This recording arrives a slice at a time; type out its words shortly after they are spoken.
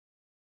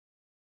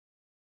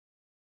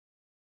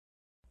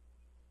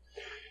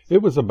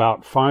It was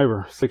about 5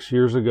 or 6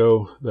 years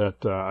ago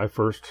that I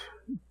first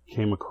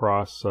came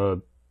across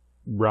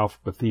Ralph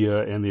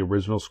Bethia and the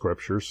original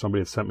scriptures. Somebody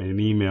had sent me an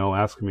email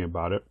asking me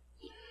about it.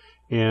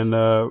 And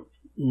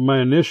my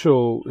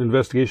initial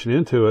investigation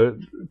into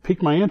it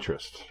piqued my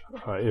interest.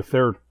 If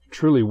there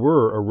truly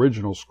were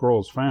original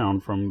scrolls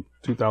found from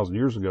 2,000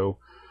 years ago,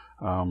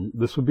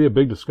 this would be a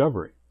big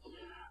discovery.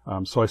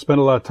 So I spent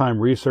a lot of time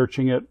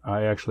researching it.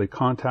 I actually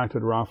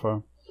contacted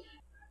Rafa,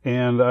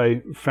 and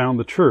I found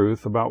the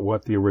truth about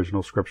what the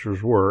original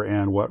scriptures were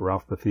and what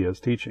Ralph Bethia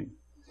is teaching.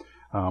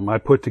 I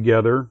put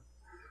together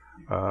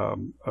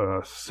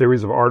a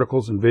series of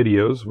articles and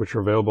videos, which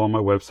are available on my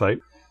website,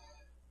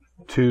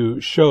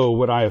 to show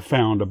what I have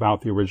found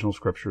about the original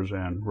scriptures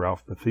and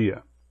Ralph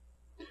Bethia.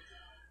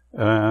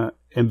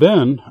 And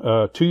then,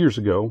 2 years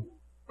ago,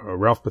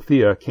 Ralph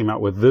Bethia came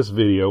out with this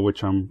video,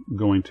 which I'm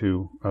going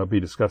to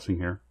be discussing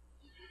here,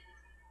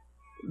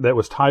 that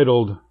was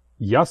titled,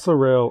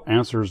 Yasarel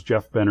Answers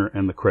Benner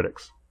and the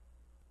Critics.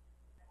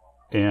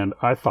 And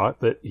I thought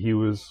that he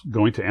was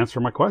going to answer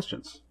my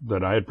questions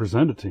that I had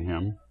presented to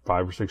him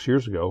 5 or 6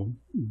 years ago,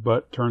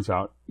 but turns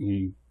out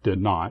he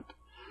did not.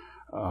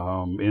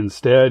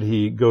 Instead,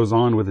 he goes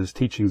on with his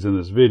teachings in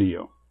this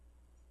video.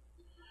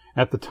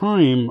 At the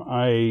time,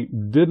 I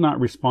did not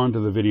respond to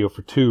the video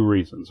for 2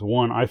 reasons.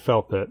 One, I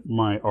felt that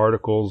my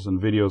articles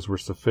and videos were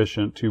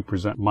sufficient to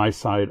present my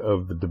side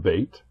of the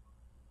debate.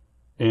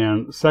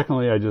 And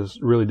secondly, I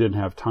just really didn't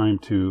have time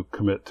to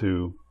commit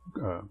to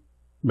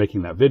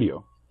making that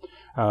video.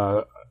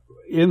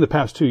 In the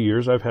past 2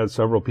 years, I've had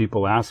several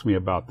people ask me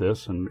about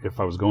this and if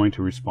I was going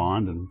to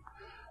respond, and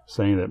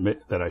saying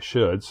that I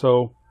should.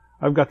 So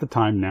I've got the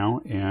time now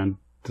and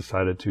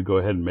decided to go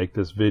ahead and make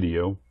this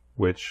video,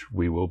 which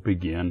we will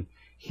begin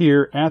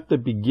here at the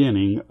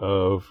beginning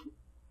of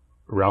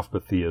Ralph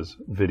Bethia's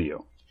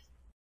video.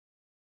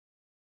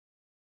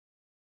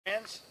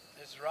 Friends,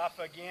 this is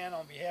Rafa again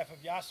on behalf of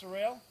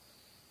Yasarel,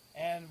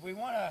 and we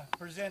want to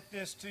present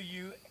this to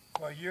you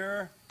for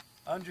your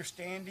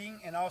understanding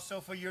and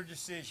also for your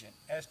decision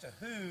as to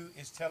who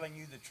is telling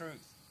you the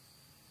truth.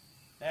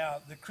 Now,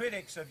 the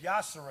critics of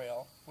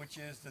Yasarel, which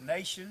is the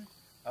nation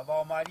of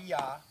Almighty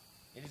Yah,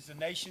 it is the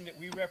nation that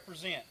we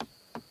represent.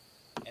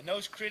 And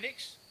those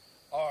critics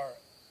are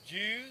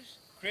Jews,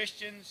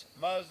 Christians,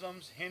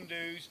 Muslims,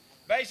 Hindus,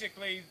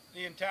 basically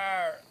the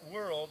entire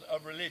world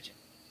of religion.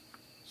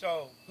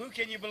 So, who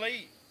can you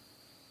believe?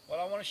 Well,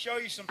 I want to show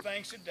you some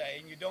things today,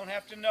 and you don't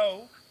have to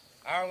know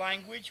our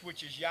language,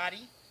 which is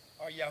Yadi,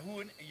 or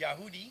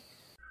Yahudi.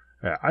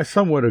 I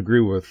somewhat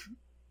agree with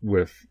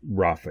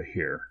Rafa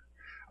here.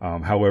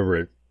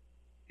 However,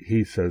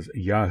 he says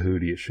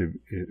Yahudi.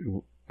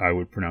 I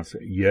would pronounce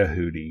it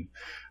Yehudi.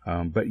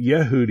 But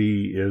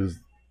Yehudi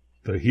is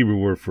the Hebrew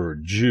word for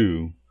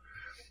Jew.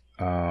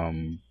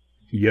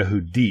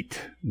 Yehudit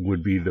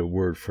would be the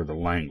word for the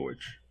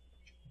language.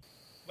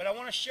 But I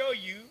want to show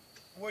you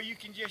where you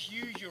can just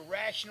use your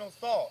rational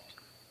thought,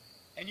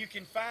 and you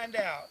can find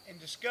out and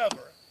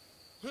discover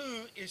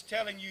who is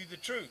telling you the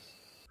truth.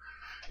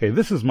 Hey,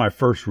 this is my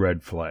first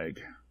red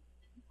flag.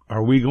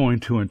 Are we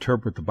going to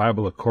interpret the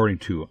Bible according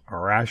to a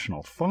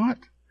rational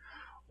thought,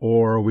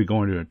 or are we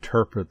going to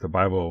interpret the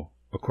Bible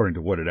according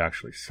to what it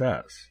actually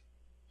says?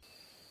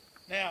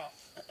 Now,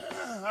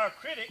 our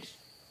critics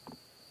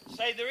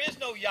say there is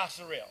no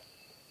Yasarel.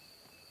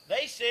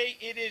 They say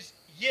it is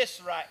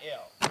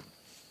Yisrael.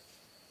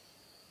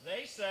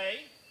 They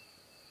say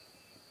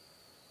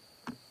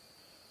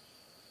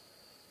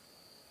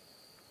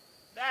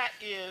that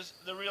is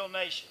the real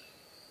nation,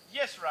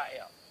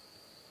 Yisrael.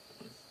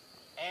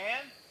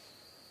 And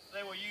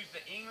they will use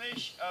the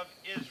English of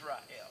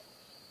Israel.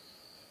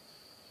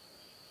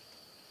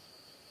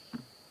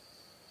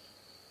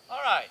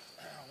 All right,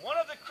 one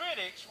of the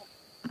critics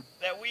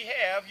that we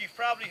have, you've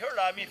probably heard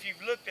of him if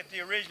you've looked at the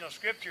original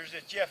scriptures,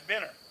 is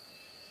Benner.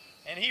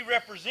 And he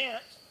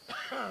represents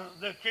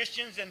the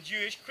Christians and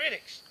Jewish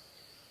critics.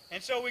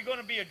 And so we're going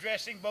to be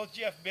addressing both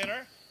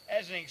Benner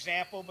as an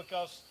example,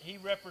 because he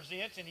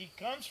represents and he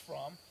comes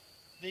from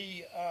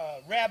the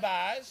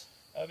rabbis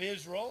of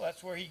Israel.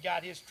 That's where he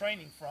got his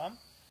training from.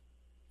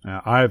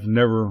 I've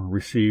never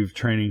received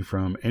training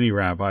from any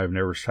rabbi. I've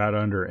never sat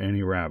under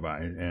any rabbi,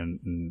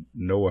 and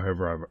nor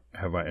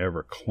have I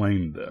ever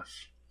claimed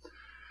this.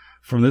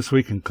 From this,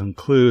 we can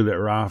conclude that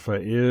Rafa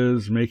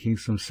is making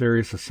some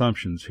serious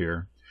assumptions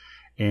here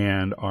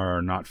and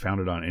are not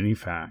founded on any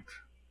fact.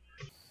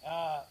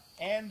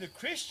 And the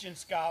Christian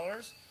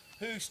scholars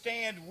who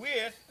stand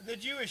with the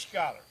Jewish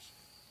scholars.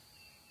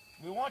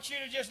 We want you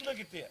to just look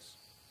at this,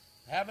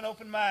 have an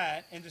open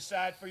mind, and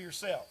decide for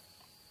yourself.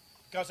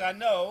 Because I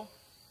know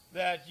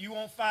that you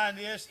won't find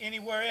this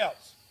anywhere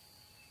else.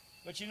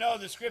 But you know,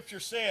 the scripture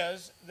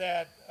says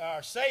that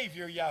our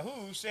Savior,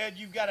 Yahuwah, said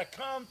you've got to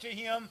come to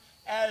him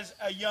as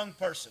a young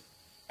person,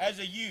 as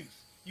a youth.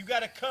 You've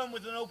got to come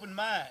with an open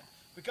mind.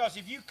 Because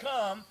if you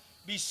come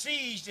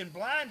besieged and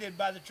blinded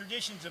by the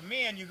traditions of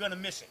men, you're going to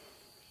miss it.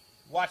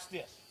 Watch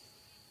this.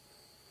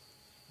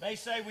 They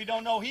say we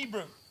don't know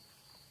Hebrew.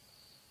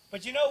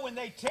 But you know, when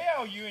they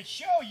tell you and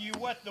show you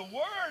what the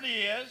word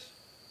is,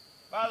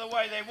 By the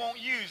way, they won't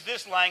use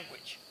this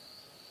language.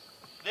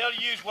 They'll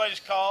use what is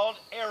called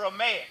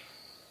Aramaic.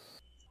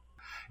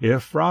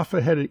 If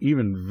Rafa had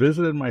even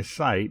visited my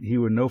site, he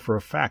would know for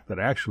a fact that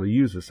I actually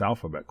use this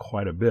alphabet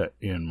quite a bit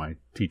in my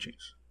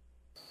teachings.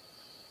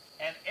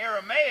 And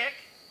Aramaic,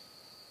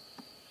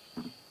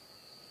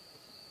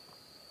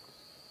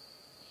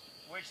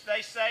 which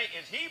they say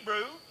is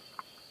Hebrew,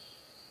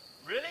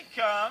 really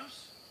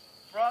comes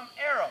from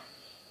Aram.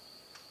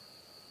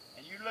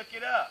 And you look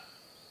it up.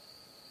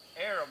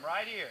 Aram,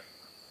 right here.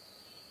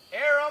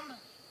 Aram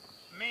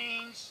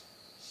means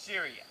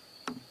Syria.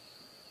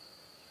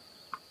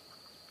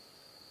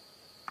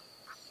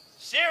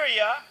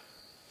 Syria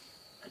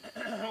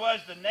was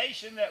the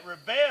nation that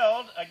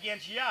rebelled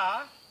against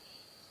Yah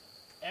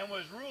and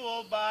was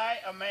ruled by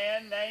a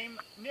man named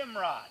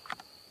Nimrod.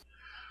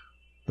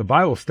 The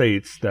Bible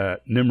states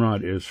that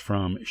Nimrod is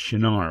from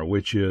Shinar,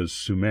 which is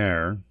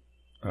Sumer,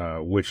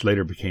 which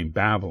later became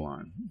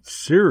Babylon.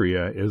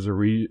 Syria is a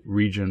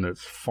region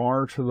that's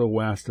far to the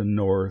west and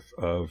north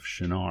of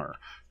Shinar,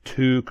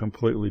 two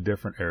completely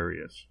different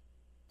areas.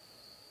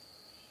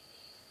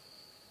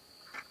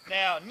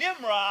 Now,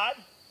 Nimrod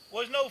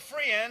was no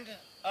friend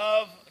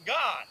of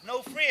God,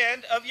 no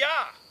friend of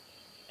Yah.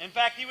 In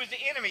fact, he was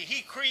the enemy.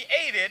 He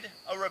created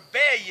a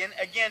rebellion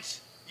against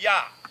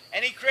Yah,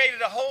 and he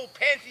created a whole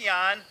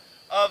pantheon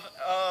of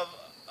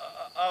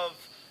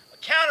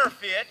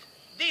counterfeit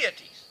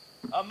deities.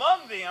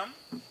 Among them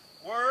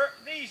were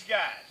these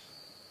guys,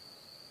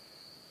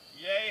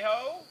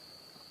 Yeho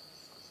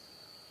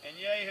and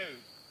Yehu.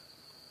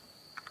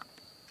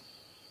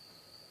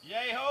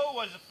 Yeho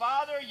was the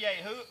father,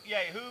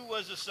 Yehu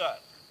was the son.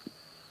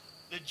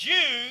 The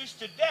Jews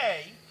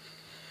today,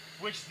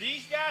 which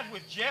these guys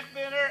with Jeff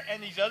Benner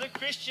and these other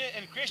Christians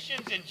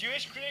and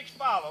Jewish critics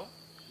follow,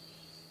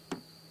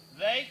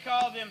 they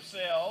call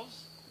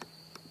themselves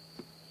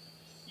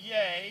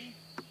Yehudi.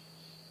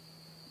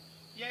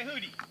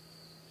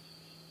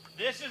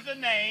 This is the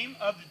name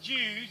of the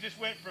Jews. This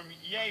went from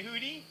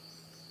Yehudi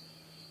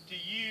to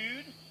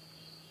Yud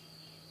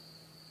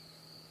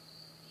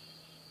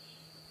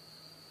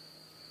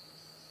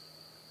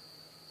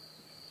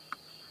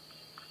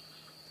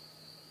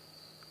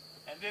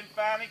and then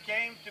finally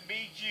came to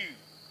be Jew.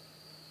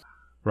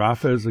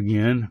 Rafa is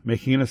again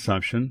making an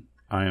assumption.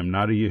 I am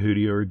not a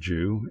Yehudi or a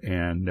Jew,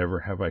 and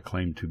never have I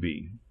claimed to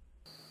be.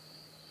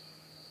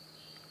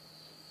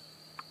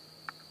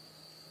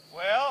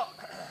 Well,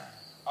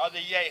 are the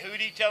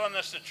Yehudi telling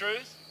us the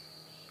truth?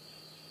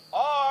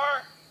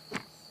 Or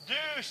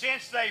do,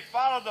 since they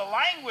follow the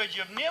language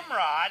of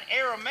Nimrod,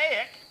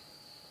 Aramaic,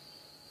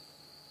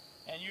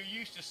 and you're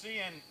used to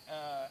seeing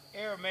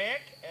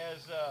Aramaic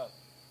as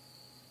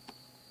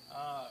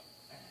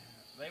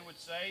they would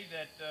say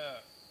that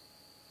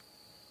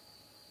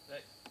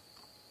that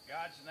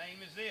God's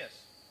name is this.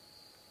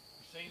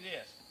 You see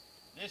this.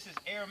 This is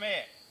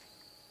Aramaic.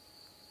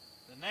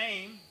 The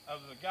name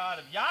of the God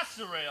of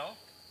Yasarel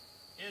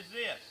is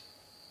this.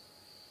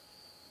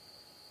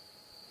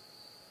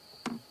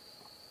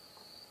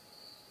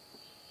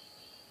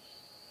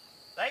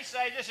 They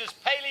say this is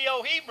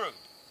Paleo-Hebrew.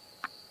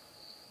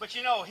 But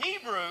you know,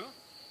 Hebrew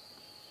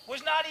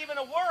was not even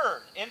a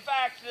word. In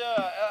fact,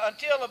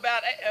 until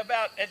about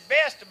at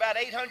best about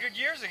 800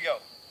 years ago.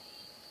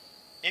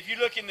 If you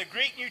look in the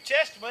Greek New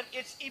Testament,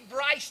 it's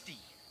Ebraisti,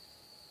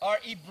 or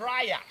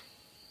Ebraia,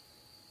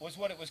 was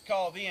what it was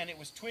called then. It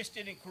was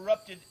twisted and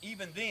corrupted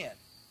even then.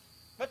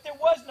 But there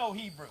was no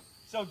Hebrew.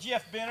 So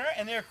Jeff Benner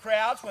and their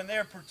crowds, when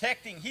they're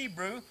protecting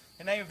Hebrew,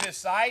 the name of his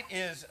site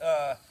is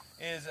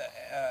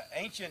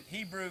Ancient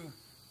Hebrew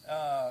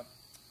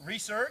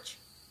Research.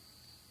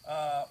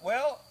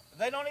 Well,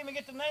 they don't even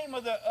get the name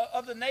of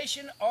the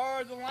nation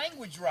or the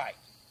language right.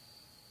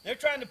 They're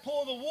trying to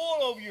pull the wool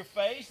over your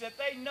face that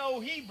they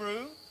know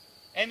Hebrew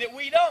and that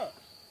we don't.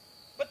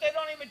 But they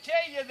don't even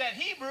tell you that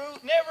Hebrew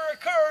never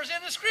occurs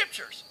in the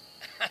scriptures.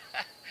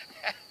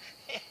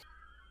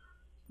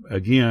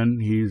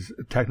 Again, he's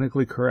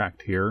technically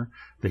correct here.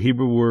 The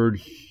Hebrew word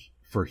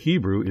for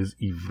Hebrew is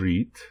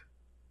Ivrit,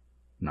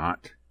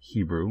 not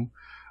Hebrew.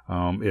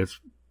 It's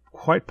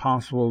quite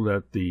possible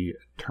that the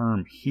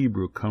term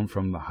Hebrew comes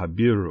from the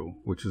Habiru,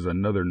 which is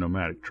another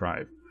nomadic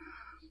tribe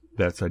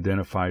that's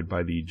identified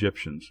by the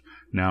Egyptians.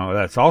 Now,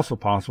 that's also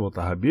possible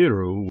that the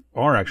Habiru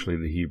are actually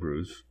the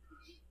Hebrews,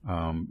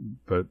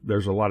 but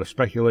there's a lot of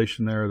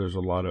speculation there. There's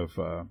a lot of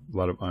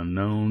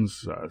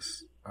unknowns.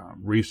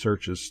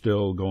 Research is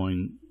still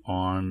going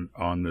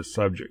on this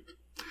subject.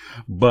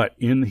 But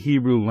in the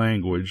Hebrew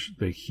language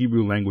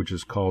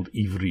is called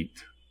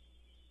Ivrit.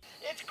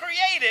 It's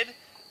created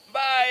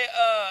by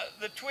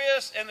the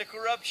twist and the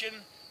corruption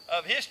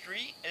of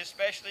history,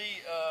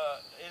 especially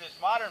in its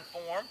modern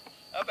form,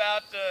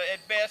 about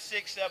at best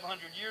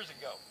 600-700 years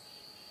ago.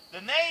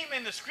 The name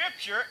in the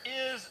scripture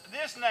is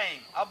this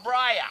name,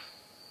 Abriah.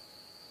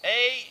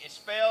 A is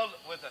spelled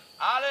with an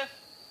aleph,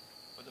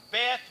 with a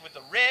beth, with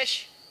a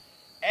resh,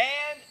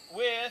 and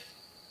with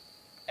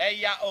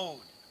a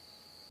yaod.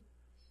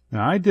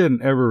 Now, I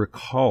didn't ever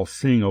recall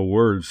seeing a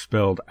word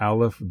spelled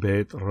aleph,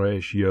 bet,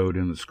 resh, yod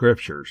in the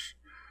scriptures.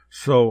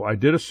 So I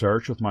did a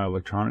search with my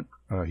electronic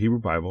Hebrew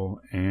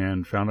Bible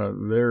and found out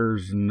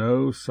there's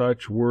no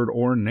such word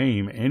or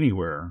name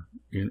anywhere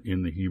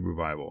in the Hebrew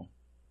Bible.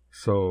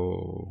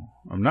 So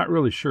I'm not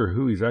really sure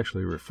who he's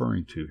actually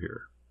referring to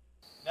here.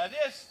 Now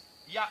this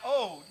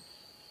Ya'od,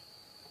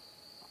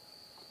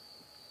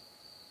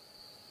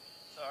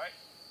 sorry,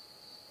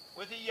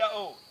 with the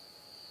Ya'od.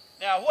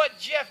 Now what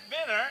Jeff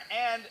Benner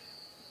and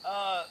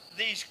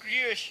these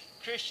Jewish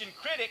Christian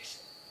critics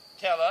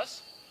tell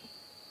us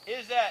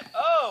is that,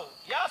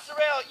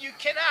 Yasarel, you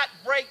cannot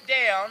break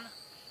down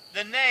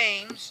the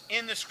names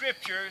in the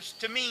scriptures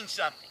to mean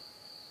something.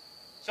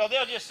 So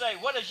they'll just say,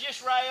 what does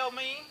Yisrael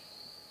mean?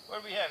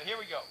 Where do we have it? Here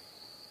we go.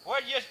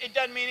 It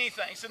doesn't mean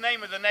anything. It's the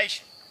name of the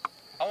nation.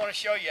 I want to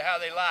show you how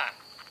they lie.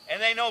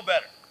 And they know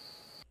better.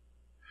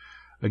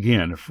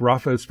 Again, if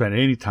Rafa had spent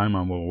any time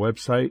on my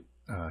website,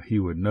 he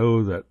would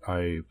know that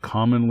I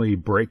commonly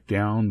break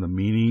down the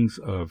meanings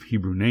of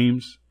Hebrew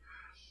names.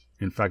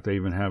 In fact, I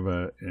even have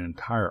an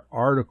entire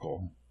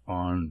article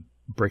on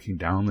breaking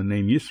down the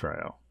name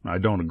Yisrael. I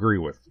don't agree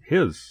with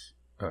his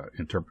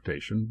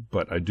interpretation,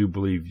 but I do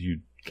believe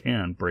you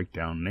can break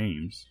down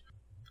names.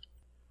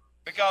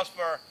 Because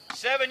for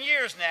 7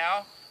 years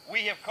now,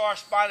 we have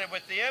corresponded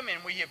with them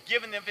and we have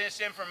given them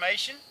this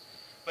information,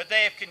 but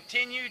they have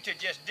continued to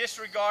just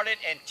disregard it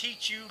and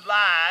teach you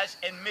lies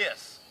and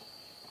myths.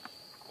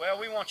 Well,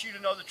 we want you to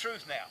know the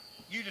truth now.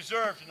 You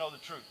deserve to know the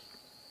truth.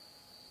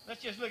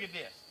 Let's just look at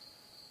this.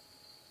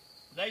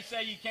 They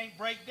say you can't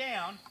break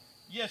down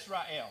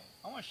Yisrael.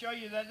 I want to show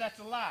you that that's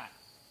a lie.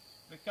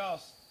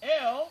 Because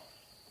El,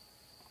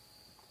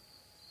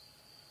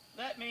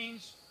 that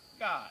means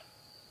God,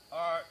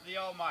 or the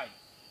Almighty.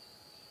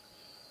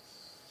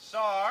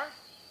 Sar,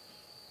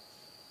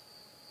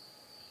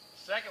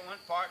 second one,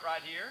 part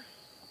right here,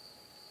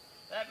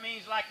 that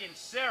means, like in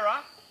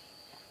Sarah,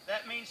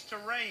 that means to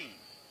reign,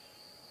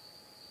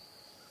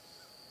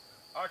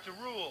 or to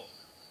rule.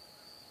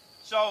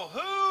 So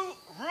who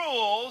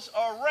rules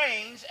or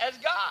reigns as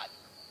God?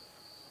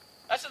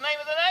 That's the name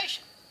of the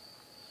nation.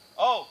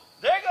 Oh,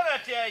 they're going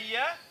to tell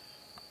you,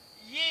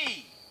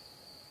 Ye.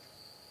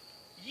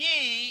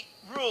 Ye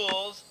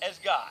rules as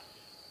God.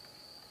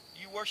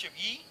 You worship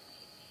Ye?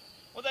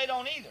 Well, they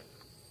don't either.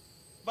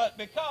 But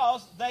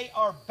because they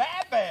are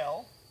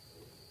Babel,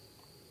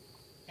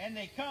 and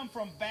they come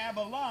from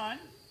Babylon,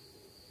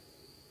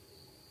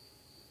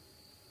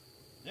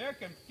 they're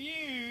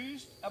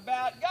confused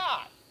about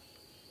God.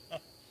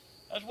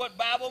 That's what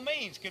Bible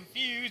means,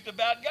 confused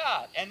about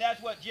God. And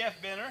that's what Jeff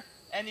Benner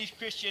and these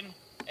Christian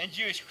and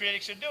Jewish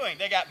critics are doing.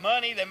 They got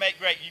money, they make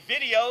great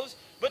videos,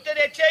 but then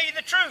they tell you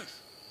the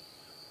truth.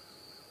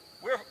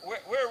 We're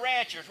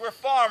ranchers, we're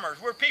farmers,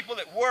 we're people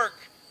that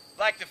work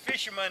like the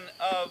fishermen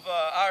of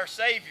our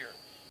Savior.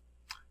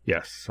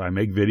 Yes, I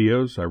make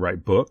videos, I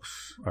write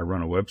books, I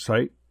run a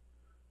website.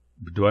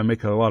 Do I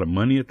make a lot of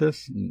money at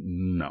this?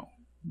 No.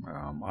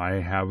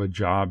 I have a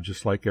job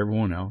just like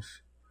everyone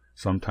else.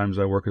 Sometimes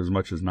I work as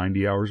much as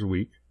 90 hours a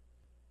week.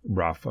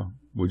 Rafa,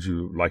 would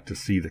you like to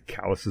see the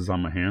calluses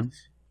on my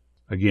hands?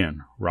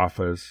 Again,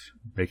 Rafa is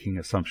making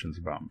assumptions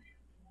about me.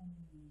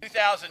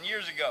 2,000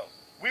 years ago,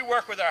 we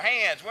work with our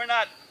hands. We're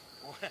not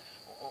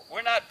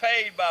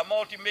paid by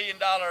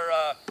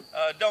multi-million-dollar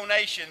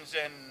donations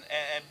and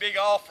big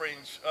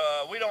offerings.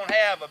 We don't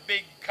have a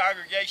big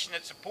congregation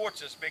that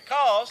supports us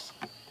because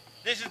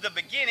this is the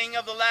beginning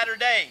of the latter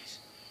days.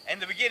 And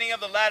the beginning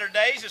of the latter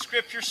days, the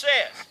Scripture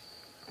says,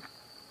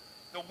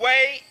 the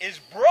way is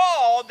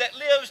broad that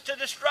lives to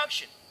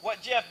destruction.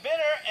 What Jeff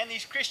Benner and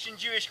these Christian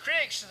Jewish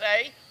critics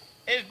say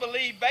is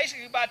believed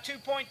basically by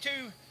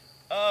 2.2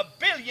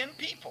 billion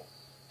people.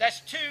 That's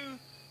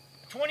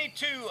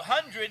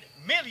 2,200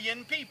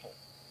 million people.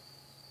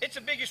 It's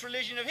the biggest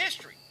religion of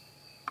history.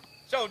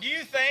 So do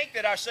you think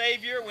that our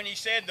Savior, when he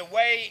said the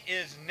way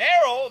is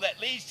narrow that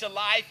leads to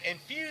life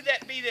and few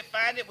that be that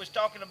find it, was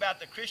talking about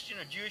the Christian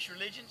or Jewish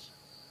religions?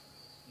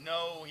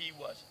 No, he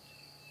wasn't.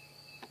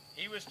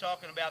 He was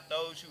talking about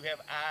those who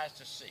have eyes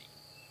to see.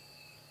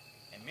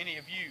 And many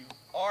of you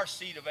are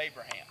seed of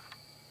Abraham.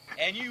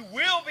 And you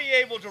will be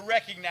able to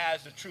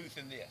recognize the truth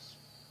in this.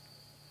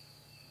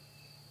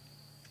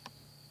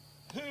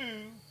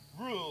 Who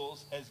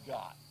rules as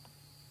God?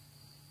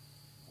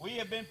 We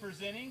have been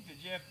presenting to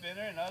Jeff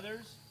Benner and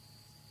others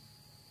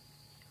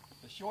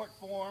the short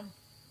form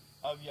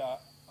of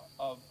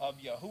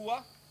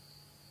Yahuwah,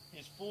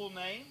 his full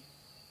name.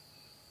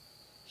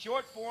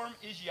 Short form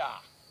is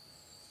Yah.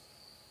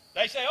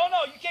 They say, oh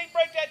no, you can't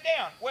break that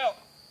down. Well,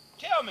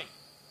 tell me,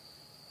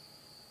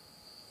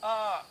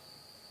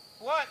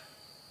 what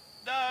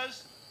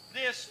does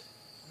this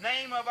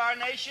name of our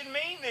nation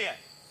mean then?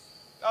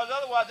 Because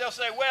otherwise they'll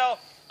say, well,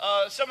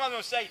 some of them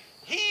will say,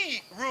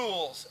 he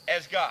rules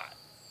as God.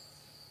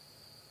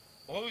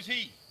 Well, who's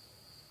he?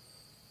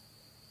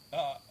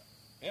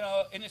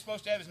 Isn't it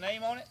supposed to have his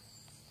name on it?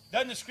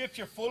 Doesn't the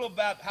Scripture full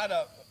about how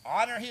to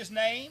honor his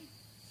name?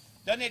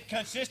 Doesn't it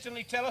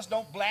consistently tell us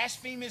don't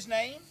blaspheme his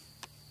name?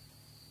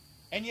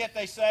 And yet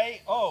they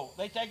say, oh,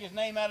 they take his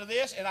name out of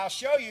this, and I'll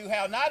show you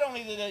how not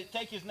only do they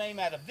take his name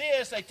out of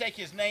this, they take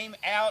his name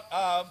out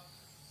of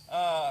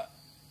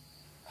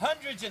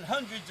hundreds and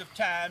hundreds of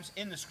times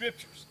in the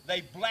scriptures.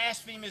 They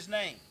blaspheme his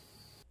name.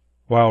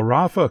 While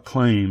Rafa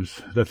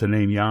claims that the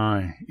name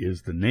Yah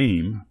is the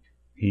name,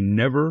 he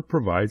never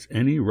provides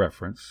any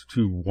reference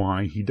to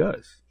why he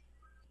does.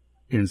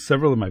 In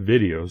several of my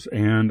videos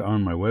and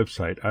on my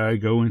website, I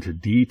go into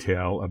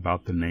detail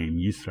about the name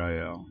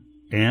Yisrael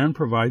and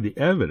provide the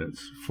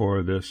evidence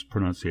for this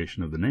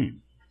pronunciation of the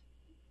name.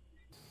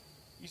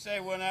 You say,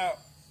 well now,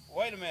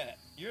 wait a minute.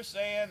 You're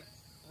saying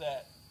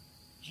that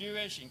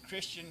Jewish and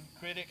Christian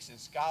critics and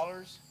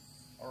scholars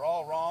are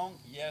all wrong?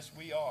 Yes,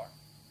 we are.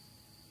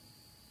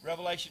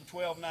 Revelation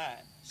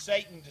 12:9,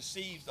 Satan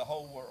deceives the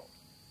whole world,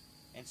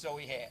 and so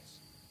he has.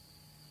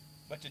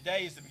 But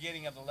today is the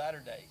beginning of the latter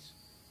days.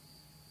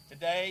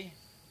 Today,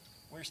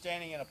 we're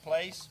standing in a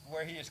place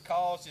where he has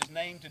caused his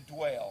name to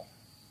dwell.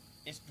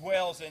 It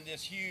dwells in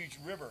this huge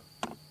river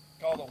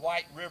called the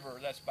White River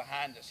that's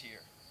behind us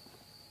here.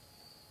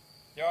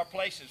 There are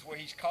places where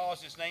he's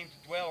caused his name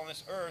to dwell on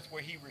this earth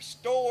where he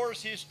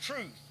restores his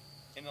truth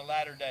in the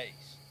latter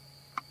days.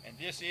 And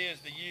this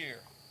is the year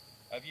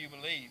of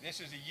Jubilee. This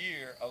is the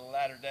year of the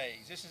latter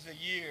days. This is the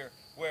year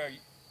where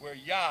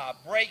Yah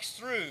breaks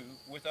through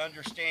with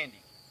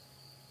understanding.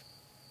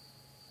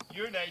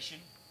 Your nation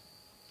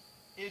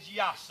is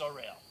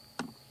Yasarel.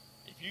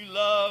 If you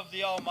love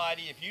the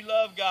Almighty, if you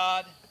love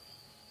God,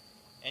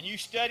 and you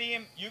study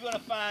him, you're going to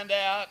find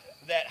out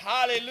that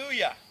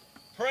hallelujah,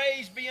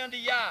 praise be unto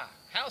Yah.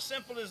 How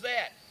simple is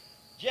that?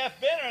 Jeff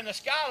Benner and the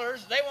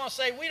scholars, they want to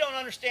say, we don't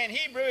understand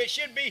Hebrew, it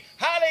should be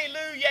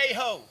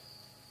hallelujah-ho.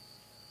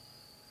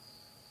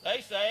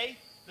 They say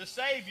the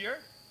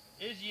Savior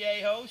is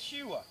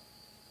Yehoshua.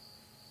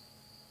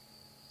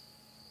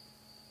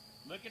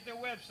 Look at their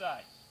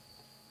websites.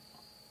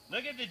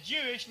 Look at the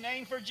Jewish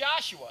name for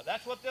Joshua.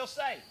 That's what they'll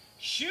say.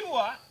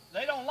 Shua,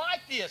 they don't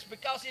like this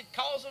because it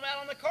calls them out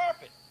on the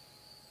carpet.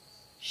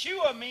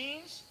 Shua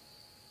means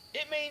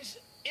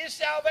is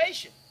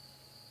salvation.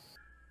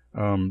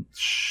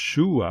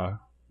 Shua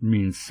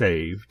means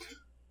saved.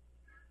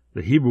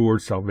 The Hebrew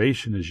word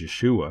salvation is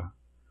Yeshua.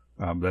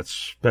 That's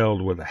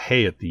spelled with a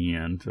hey at the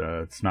end.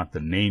 It's not the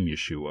name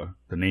Yeshua.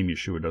 The name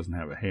Yeshua doesn't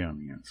have a hey on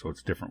the end, so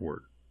it's a different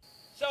word.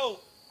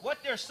 So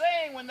what they're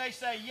saying when they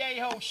say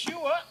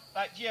Yehoshua,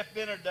 like Jeff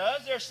Benner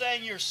does, they're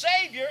saying your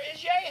Savior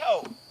is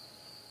Yeho.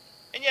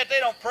 And yet they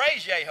don't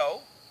praise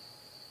Yeho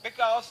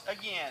because,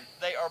 again,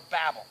 they are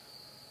babble.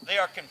 They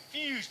are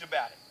confused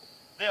about it.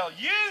 They'll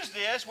use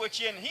this,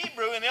 which in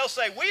Hebrew, and they'll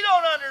say, we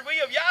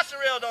of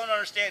Yasarel don't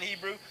understand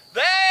Hebrew.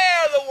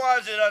 They're the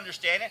ones that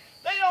understand it.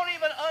 They don't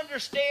even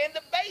understand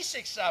the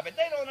basics of it.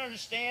 They don't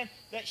understand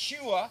that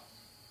Shua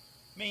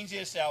means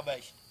his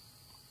salvation.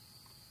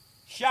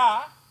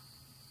 Shah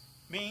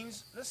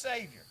means the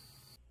Savior.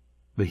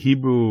 The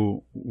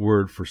Hebrew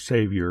word for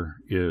Savior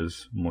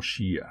is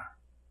Moshiach,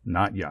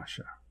 not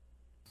Yasha.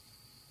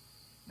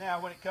 Now,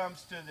 when it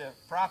comes to the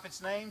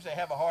prophets' names, they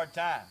have a hard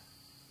time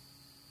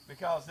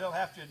because they'll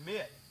have to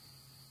admit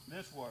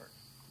this word.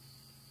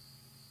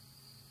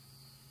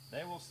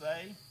 They will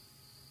say,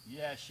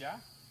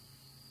 Yesha,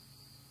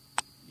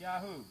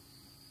 Yahoo.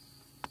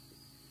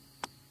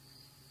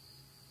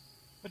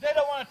 But they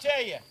don't want to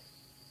tell you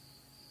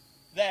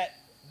that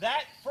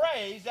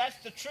phrase, that's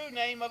the true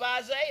name of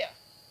Isaiah.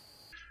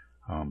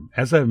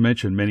 As I've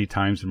mentioned many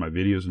times in my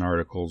videos and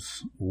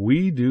articles,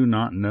 we do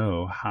not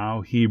know how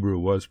Hebrew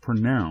was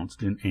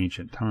pronounced in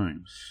ancient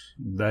times.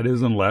 That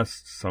is,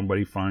 unless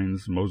somebody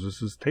finds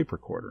Moses' tape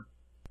recorder.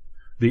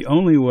 The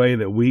only way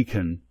that we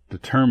can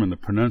determine the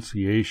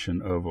pronunciation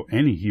of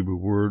any Hebrew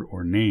word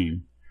or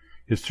name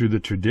is through the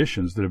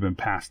traditions that have been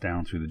passed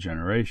down through the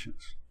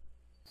generations.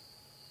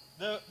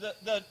 That's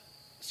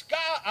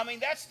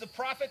the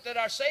prophet that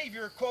our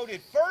Savior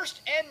quoted first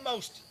and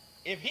most.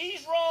 If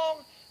he's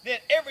wrong, then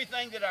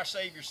everything that our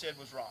Savior said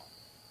was wrong.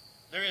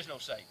 There is no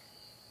Savior.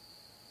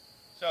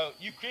 So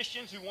you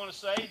Christians who want to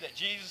say that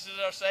Jesus is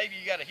our Savior,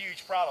 you got a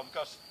huge problem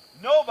because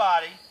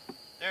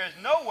there is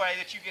no way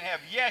that you can have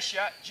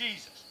Yesha,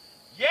 Jesus.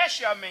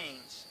 Yesha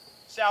means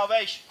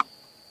salvation.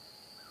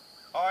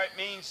 Or it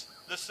means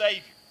the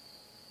Savior.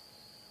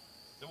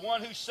 The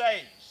one who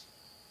saves.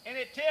 And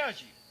it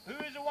tells you, who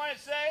is the one that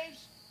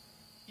saves?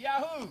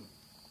 Yahoo.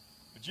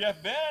 But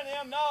Jeff Benner and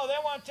them, no, they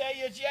want to tell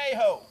you it's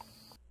Yeho.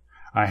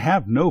 I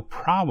have no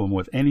problem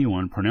with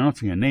anyone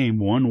pronouncing a name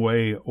one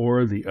way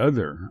or the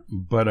other,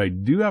 but I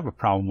do have a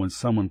problem when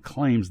someone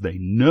claims they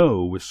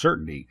know with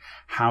certainty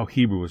how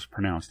Hebrew was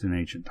pronounced in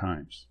ancient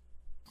times.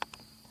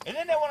 And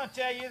then they want to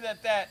tell you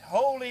that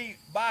Holy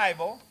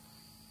Bible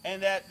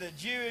and that the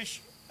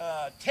Jewish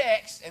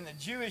text and the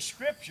Jewish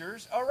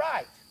scriptures are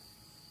right.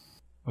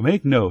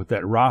 Make note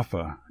that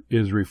Rafa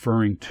is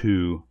referring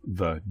to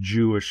the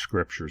Jewish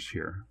scriptures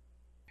here.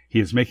 He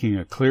is making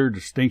a clear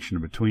distinction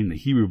between the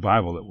Hebrew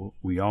Bible that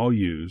we all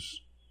use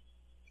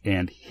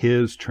and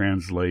his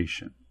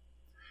translation.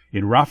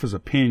 In Rafa's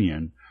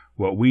opinion,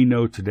 What we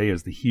know today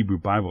as the Hebrew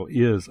Bible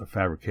is a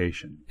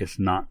fabrication. It's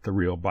not the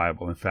real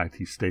Bible. In fact,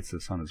 he states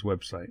this on his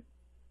website.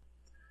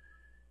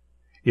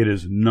 It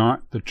is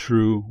not the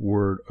true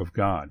Word of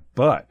God.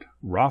 But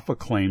Rafa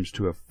claims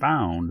to have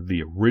found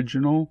the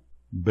original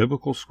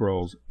biblical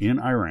scrolls in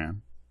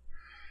Iran,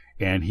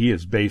 and he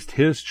has based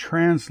his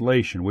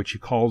translation, which he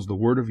calls the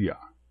Word of Yah,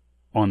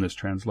 on this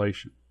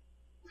translation.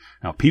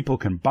 Now, people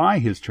can buy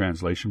his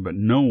translation, but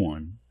no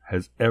one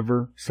has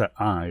ever set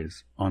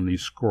eyes on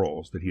these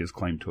scrolls that he has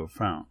claimed to have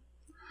found.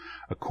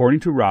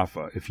 According to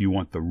Rafa, if you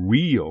want the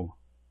real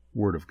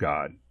Word of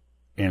God,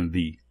 and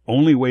the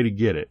only way to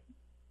get it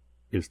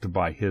is to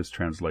buy his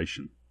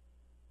translation.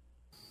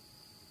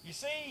 You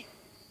see,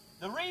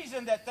 the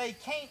reason that they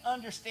can't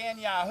understand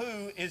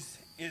Yahoo is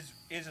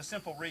a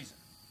simple reason.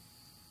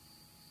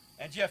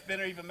 And Jeff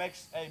Benner even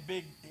makes a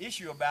big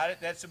issue about it.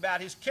 That's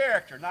about his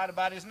character, not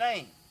about his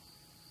name.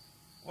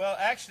 Well,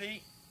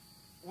 actually,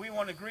 we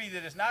want to agree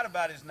that it's not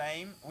about his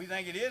name. We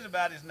think it is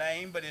about his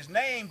name, but his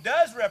name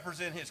does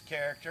represent his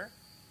character.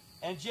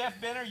 And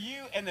Jeff Benner,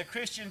 you and the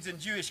Christians and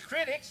Jewish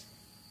critics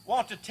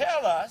want to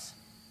tell us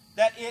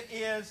that it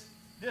is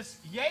this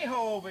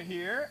Yeho over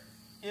here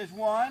is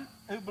one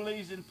who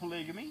believes in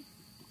polygamy.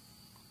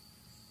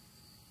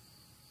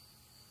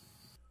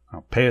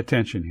 Now pay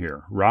attention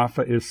here.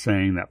 Rafa is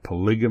saying that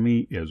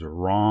polygamy is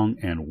wrong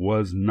and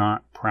was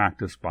not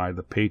practiced by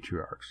the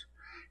patriarchs.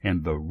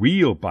 And the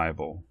real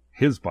Bible,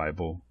 his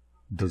Bible,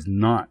 does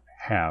not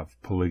have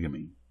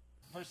polygamy.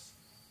 For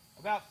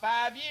about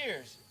 5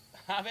 years,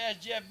 I've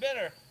asked Jeff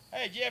Benner,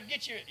 hey, Jeff,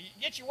 get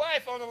your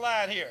wife on the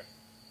line here.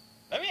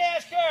 Let me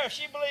ask her if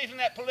she believes in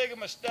that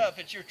polygamous stuff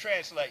that you're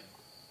translating.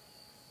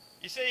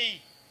 You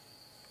see,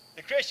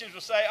 the Christians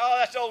will say, oh,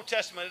 that's Old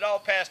Testament. It all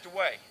passed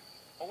away.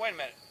 Well, wait a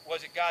minute.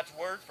 Was it God's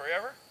word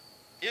forever?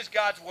 Is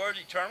God's word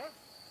eternal?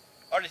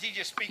 Or does he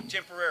just speak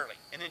temporarily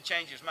and then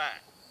change his mind?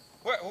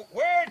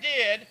 Where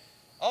did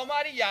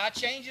Almighty Yah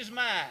change his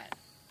mind,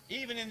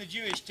 even in the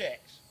Jewish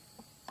text?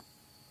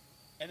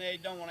 And they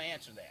don't want to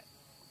answer that.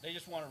 They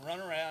just want to run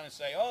around and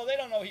say, oh, they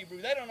don't know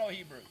Hebrew. They don't know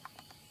Hebrew.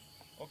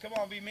 Well, come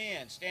on, be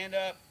men. Stand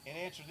up and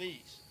answer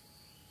these.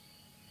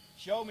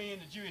 Show me in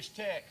the Jewish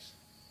text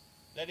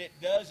that it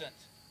doesn't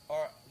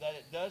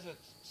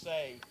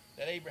say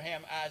that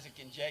Abraham, Isaac,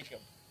 and Jacob,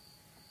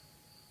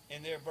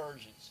 in their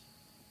versions,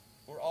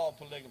 were all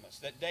polygamous.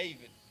 That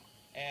David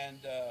and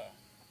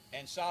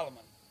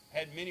Solomon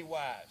had many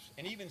wives,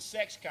 and even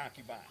sex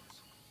concubines.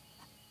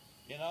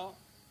 You know,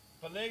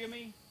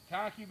 polygamy,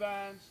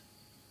 concubines,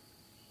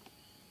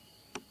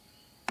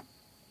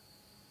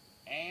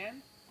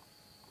 and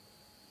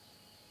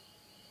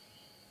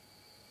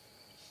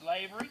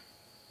slavery.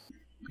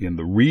 In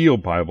the real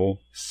Bible,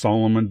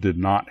 Solomon did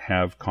not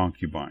have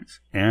concubines,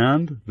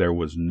 and there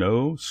was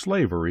no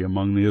slavery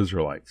among the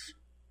Israelites.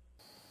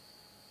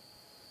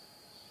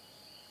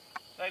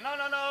 Say, no,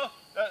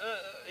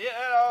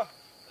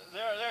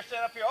 they're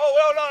set up here.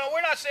 Oh, no,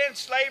 we're not saying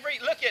slavery.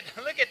 Look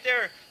at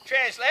their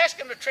translation. Ask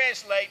them to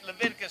translate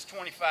Leviticus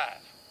 25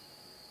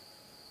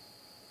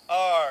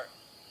 or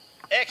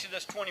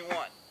Exodus 21.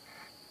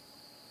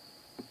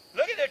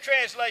 Look at their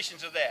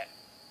translations of that.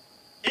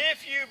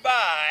 If you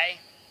buy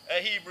a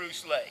Hebrew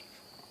slave,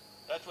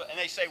 that's what, and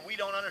they say we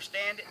don't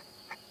understand it.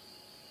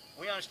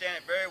 We understand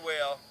it very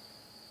well.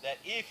 That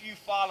if you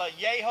follow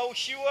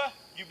Yehoshua,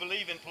 you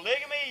believe in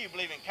polygamy, you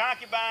believe in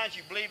concubines,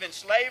 you believe in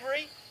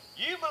slavery,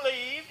 you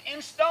believe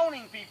in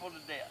stoning people to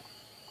death.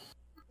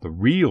 The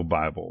real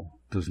Bible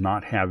does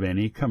not have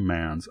any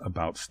commands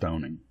about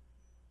stoning.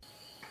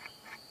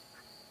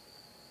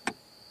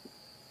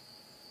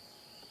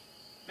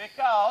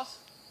 Because,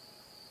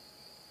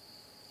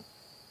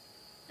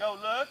 go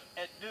look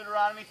at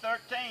Deuteronomy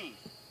 13,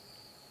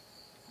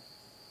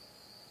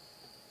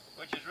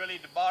 which is really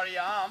Debar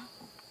Yam.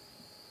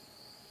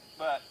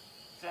 But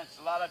since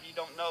a lot of you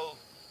don't know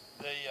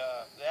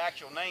the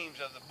actual names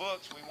of the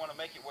books, we want to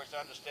make it where it's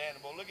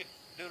understandable. Look at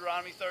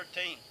Deuteronomy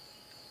 13.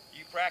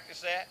 You practice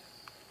that.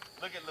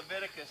 Look at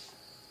Leviticus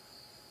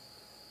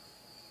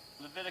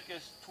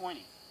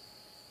 20.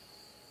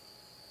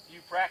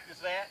 You practice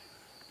that.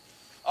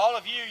 All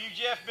of you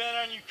Jeff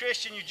Benner and you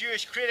Christian, you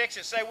Jewish critics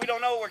that say we don't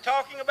know what we're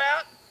talking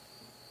about,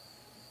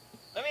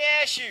 let me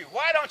ask you,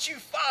 why don't you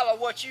follow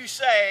what you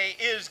say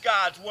is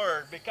God's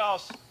word?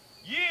 Because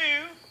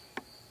you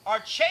are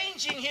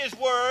changing his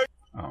word.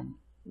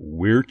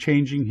 We're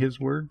changing his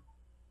word?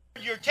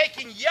 You're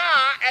taking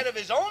Yah out of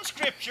his own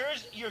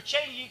scriptures. You're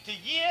changing it to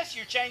Yes.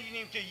 You're changing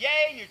him to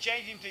Yeh. You're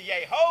changing him to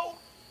Yeho.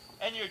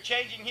 And you're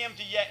changing him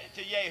to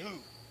Yehu.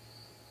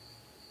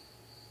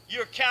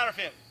 You're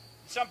counterfeiting.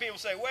 Some people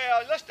say,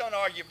 well, let's don't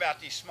argue about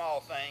these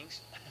small things.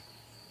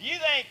 Do you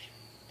think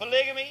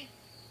polygamy,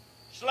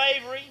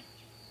 slavery,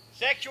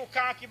 sexual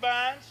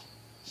concubines,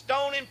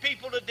 stoning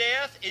people to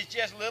death is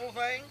just little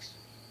things?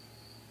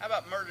 How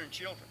about murdering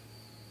children?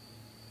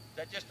 Is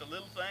that just a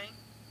little thing?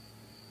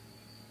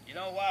 You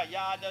know why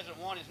Yah doesn't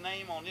want his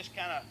name on this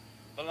kind of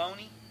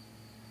baloney?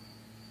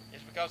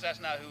 It's because that's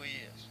not who he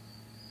is.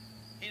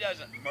 He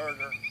doesn't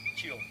murder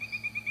children.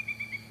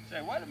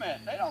 Say, wait a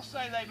minute, they don't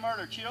say they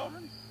murder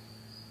children.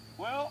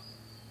 Well,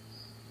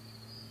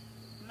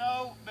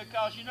 no,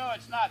 because you know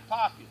it's not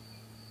popular.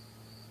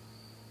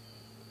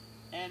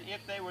 And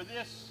if they were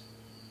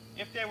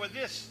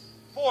this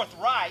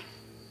forthright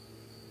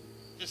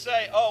to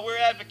say, oh, we're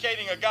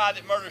advocating a God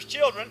that murders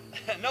children,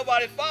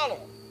 nobody'd follow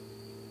them.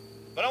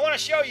 But I want to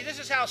show you this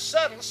is how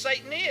subtle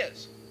Satan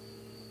is.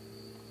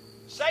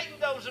 Satan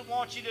doesn't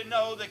want you to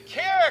know the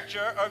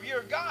character of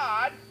your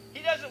God.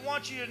 He doesn't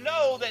want you to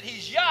know that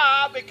he's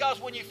Yah,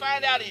 because when you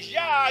find out he's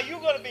Yah,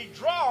 you're going to be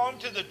drawn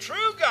to the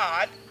true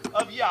God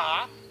of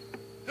Yah,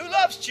 who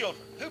loves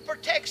children, who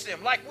protects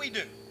them like we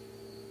do.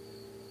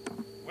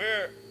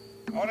 We're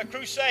on a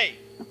crusade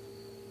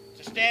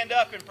to stand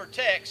up and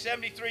protect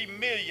 73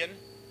 million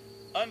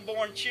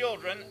unborn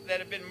children that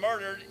have been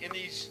murdered in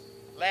these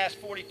last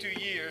 42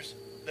 years.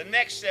 The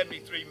next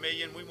 73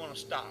 million we want to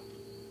stop.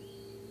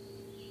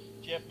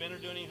 Jeff Benner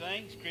do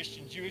anything? Is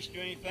Christian Jewish do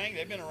anything?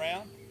 They've been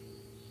around.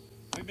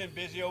 We've been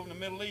busy over in the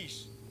Middle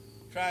East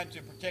trying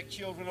to protect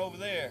children over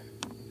there.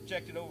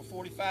 Protected over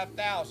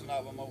 45,000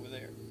 of them over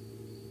there.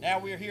 Now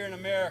we're here in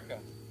America.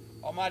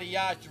 Almighty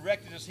Yah has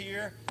directed us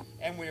here,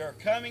 and we are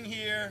coming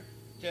here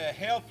to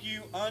help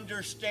you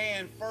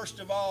understand, first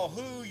of all,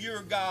 who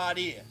your God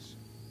is.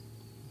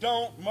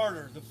 Don't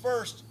murder, the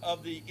first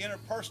of the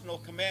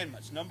interpersonal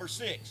commandments. Number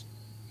 6.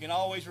 You can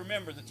always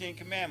remember the 10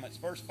 commandments.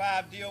 First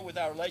 5 deal with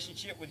our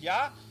relationship with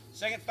Yah.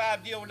 Second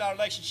 5 deal with our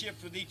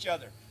relationships with each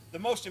other. The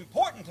most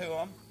important to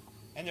them,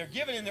 and they're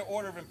given in their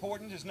order of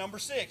importance, is number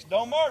 6.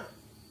 Don't murder.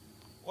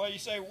 Well, you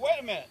say, wait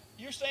a minute.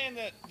 You're saying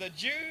that the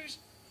Jews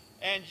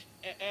and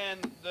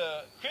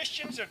the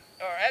Christians are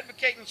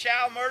advocating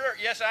child murder?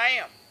 Yes, I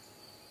am.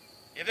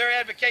 If they're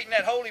advocating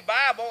that Holy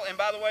Bible, and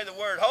by the way, the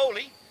word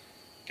holy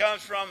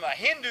comes from a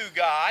Hindu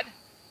god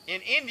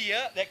in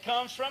India that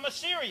comes from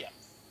Assyria.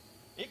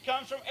 It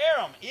comes from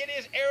Aram. It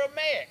is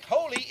Aramaic.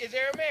 Holy is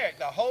Aramaic.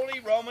 The Holy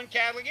Roman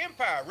Catholic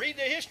Empire. Read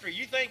the history.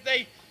 You think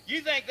they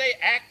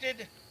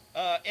acted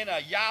in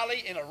a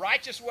yali, in a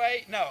righteous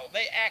way? No,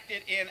 they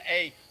acted in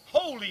a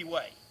holy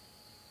way.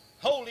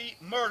 Holy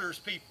murders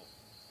people.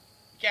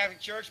 The Catholic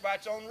Church, by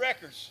its own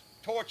records,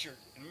 tortured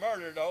and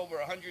murdered over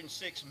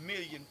 106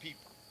 million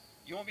people.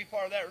 You want to be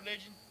part of that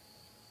religion?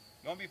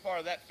 You want to be part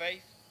of that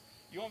faith?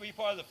 You want to be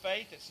part of the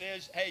faith that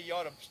says, hey, you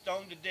ought to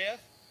stone to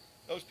death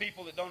those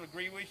people that don't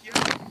agree with you,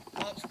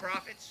 false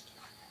prophets?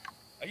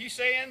 Are you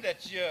saying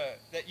that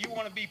you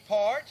want to be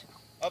part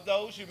of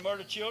those who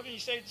murder children? You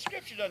say the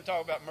Scripture doesn't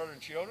talk about murdering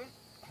children.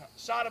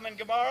 Sodom and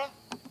Gomorrah?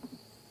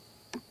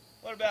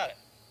 What about it?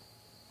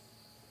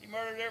 He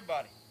murdered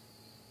everybody.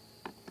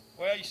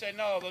 Well, you say,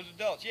 no, those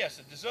adults.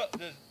 Yes,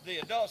 the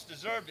adults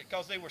deserved it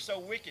because they were so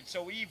wicked,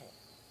 so evil.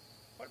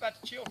 What about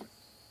the children?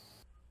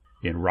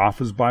 In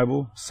Rafa's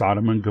Bible,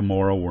 Sodom and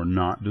Gomorrah were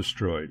not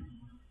destroyed.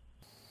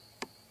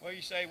 Well,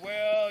 you say,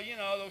 well, you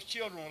know, those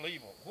children were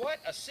evil. What?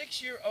 A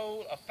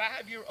 6-year-old, a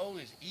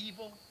 5-year-old is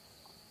evil?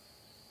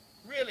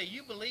 Really,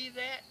 you believe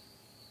that?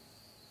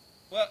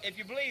 Well, if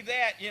you believe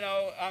that, you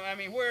know, I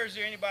mean, where is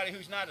there anybody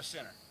who's not a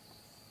sinner?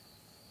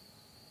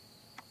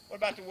 What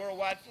about the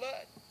worldwide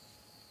flood?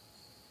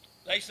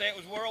 They say it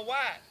was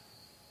worldwide.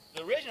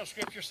 The original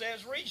Scripture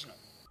says regional.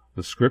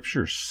 The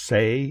Scriptures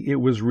say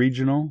it was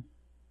regional.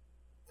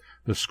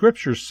 The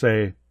Scriptures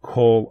say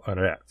kol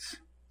aretz,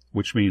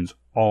 which means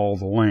all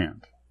the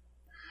land.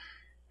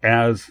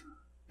 As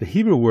the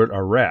Hebrew word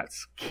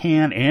aretz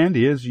can and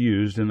is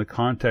used in the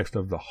context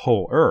of the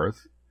whole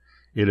earth,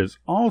 it is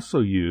also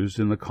used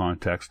in the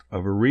context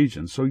of a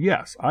region. So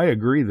yes, I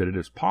agree that it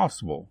is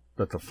possible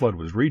that the flood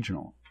was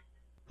regional,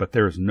 but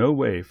there is no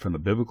way from the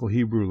biblical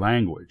Hebrew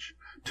language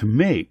to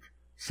make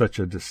such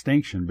a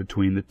distinction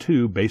between the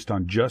two based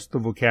on just the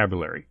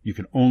vocabulary. You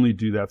can only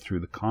do that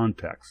through the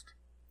context.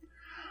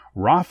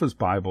 Rafa's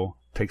Bible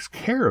takes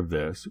care of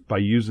this by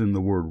using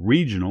the word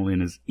regional in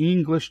his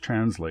English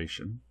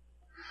translation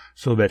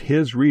so that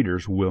his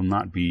readers will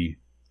not be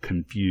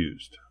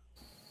confused.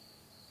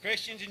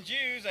 Christians and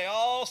Jews, they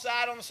all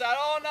side on the side.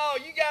 Oh,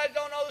 no, you guys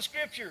don't know the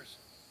Scriptures.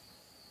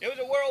 It was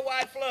a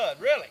worldwide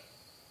flood, really.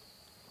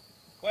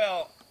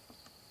 Well,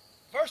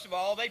 first of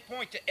all, they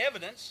point to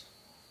evidence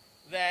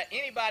that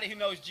anybody who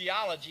knows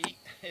geology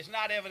is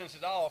not evidence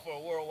at all for a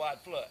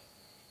worldwide flood.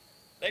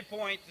 They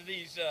point to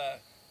these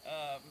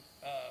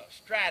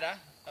strata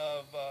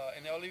of,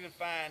 and they'll even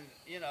find,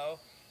 you know,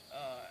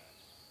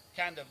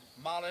 kind of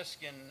mollusk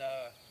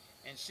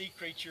and sea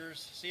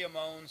creatures, sea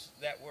anemones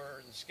that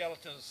were the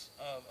skeletons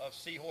of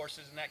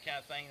seahorses and that kind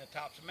of thing in the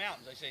tops of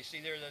mountains. They say, see,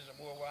 there's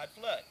a worldwide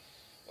flood.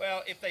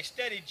 Well, if they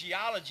studied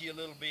geology a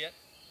little bit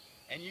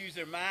and used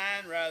their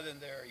mind rather than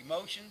their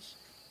emotions,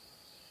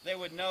 they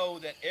would know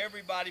that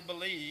everybody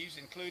believes,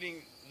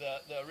 including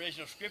the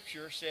original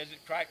Scripture says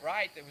it quite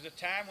right, there was a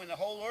time when the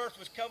whole earth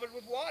was covered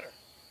with water.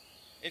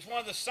 It's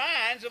one of the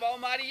signs of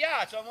Almighty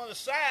Yah. It's one of the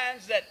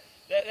signs that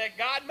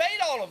God made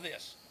all of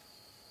this.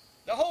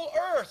 The whole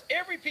earth,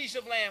 every piece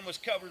of land was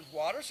covered with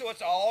water, so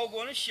it's all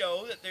going to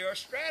show that there are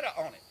strata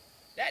on it.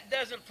 That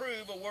doesn't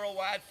prove a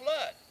worldwide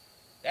flood.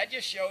 That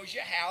just shows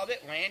you how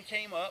that land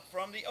came up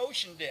from the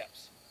ocean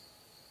depths.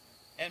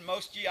 And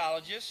most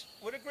geologists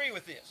would agree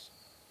with this.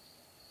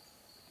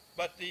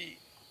 But the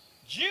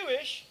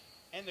Jewish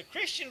and the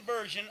Christian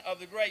version of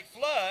the Great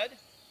Flood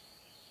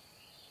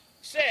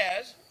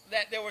says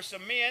that there were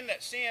some men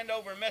that sinned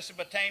over in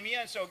Mesopotamia,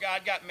 and so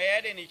God got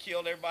mad and he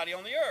killed everybody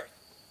on the earth.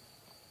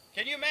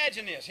 Can you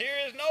imagine this? Here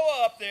is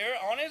Noah up there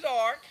on his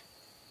ark,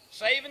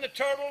 saving the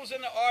turtles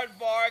and the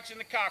aardvarks and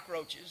the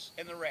cockroaches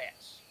and the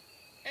rats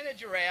and the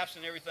giraffes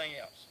and everything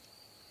else.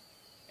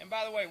 And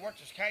by the way, weren't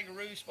the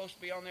kangaroos supposed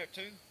to be on there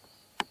too?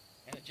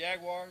 And the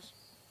jaguars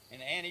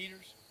and the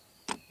anteaters?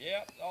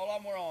 Yep, all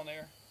of them were on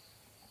there.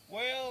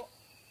 Well,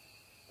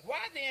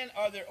 why then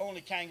are there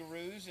only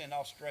kangaroos in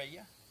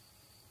Australia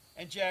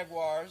and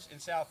jaguars in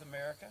South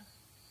America?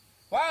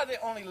 Why are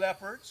there only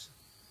leopards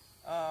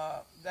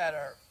that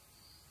are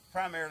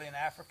primarily in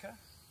Africa?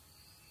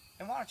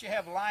 And why don't you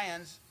have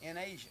lions in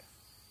Asia?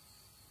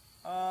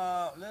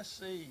 Let's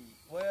see.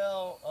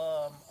 Well,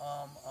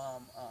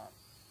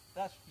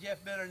 that's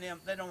Jeff Benner and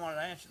them. They don't want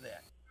to answer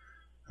that.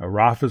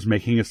 Rafa's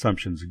making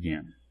assumptions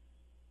again.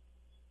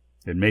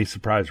 It may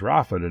surprise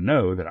Rafa to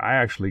know that I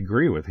actually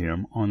agree with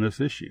him on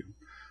this issue.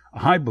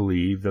 I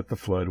believe that the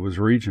flood was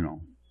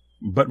regional,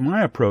 but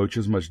my approach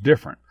is much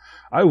different.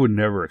 I would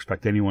never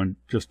expect anyone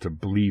just to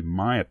believe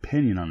my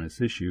opinion on this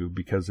issue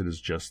because it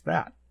is just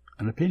that,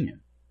 an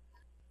opinion.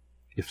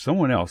 If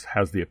someone else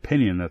has the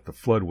opinion that the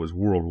flood was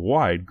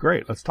worldwide,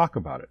 great, let's talk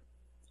about it.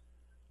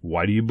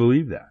 Why do you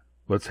believe that?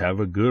 Let's have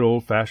a good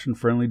old-fashioned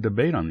friendly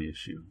debate on the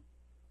issue.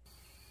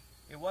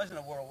 It wasn't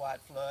a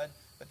worldwide flood,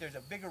 but there's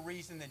a bigger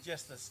reason than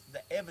just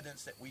the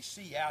evidence that we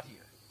see out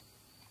here.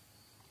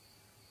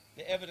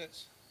 The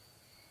evidence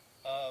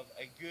of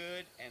a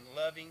good and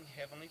loving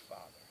Heavenly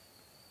Father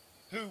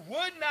who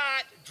would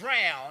not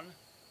drown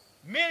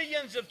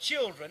millions of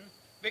children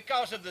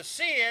because of the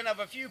sin of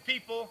a few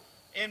people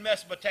in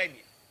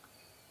Mesopotamia.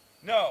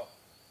 No,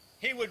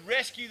 he would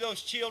rescue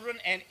those children,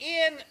 and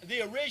in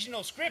the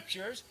original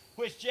scriptures,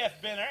 which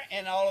Jeff Benner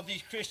and all of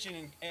these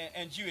Christian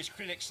and Jewish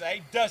critics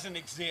say doesn't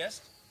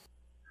exist.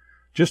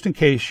 Just in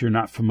case you're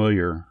not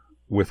familiar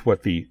with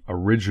what the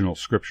original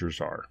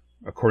scriptures are,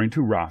 according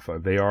to Rafa,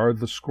 they are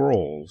the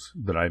scrolls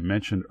that I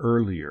mentioned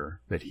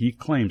earlier that he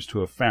claims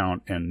to have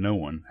found and no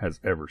one has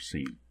ever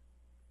seen.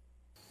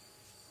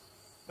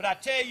 But I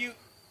tell you,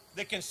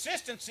 the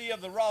consistency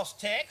of the Ross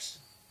text,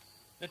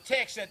 the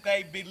text that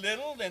they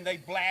belittled and they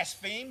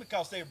blaspheme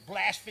because they're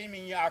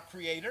blaspheming our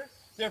Creator,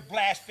 they're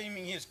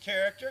blaspheming his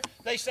character.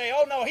 They say,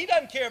 oh no, he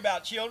doesn't care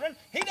about children.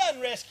 He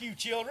doesn't rescue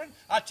children.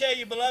 I tell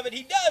you, beloved,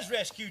 he does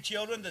rescue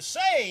children, the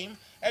same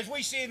as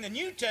we see in the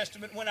New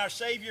Testament when our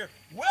Savior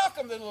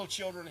welcomed the little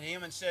children to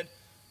him and said,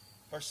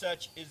 for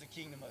such is the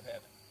kingdom of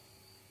heaven.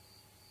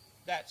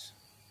 That's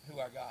who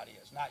our God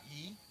is. Not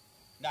ye,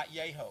 not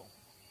Yeho.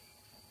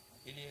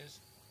 It is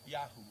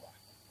Yahuwah.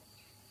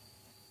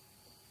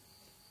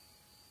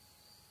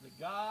 The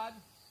God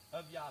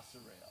of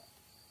Yasarel.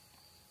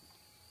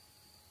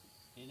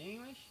 In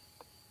English,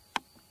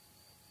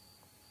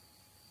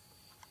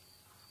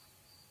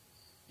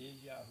 is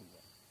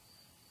Yahuwah.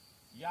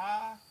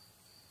 Yahuwah.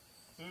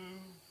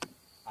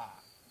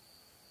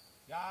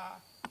 Yahuwah.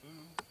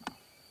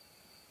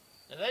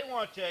 Now they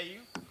want to tell you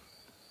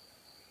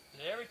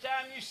that every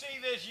time you see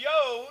this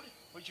yod,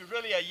 which is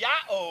really a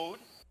yaod.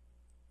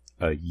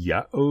 A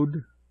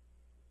yaod?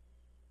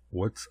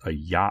 What's a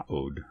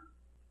yaod?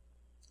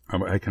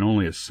 I can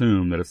only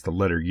assume that it's the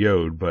letter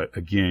yod, but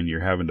again,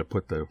 you're having to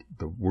put the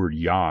word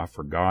Yah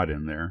for God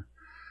in there,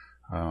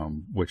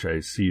 which I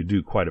see you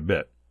do quite a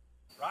bit.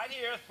 Right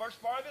here, the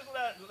first part of his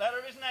letter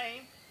of his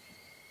name,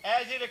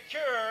 as it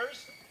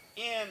occurs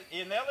in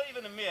they'll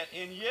even admit,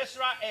 in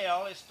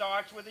Yisrael, it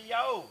starts with a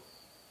yod.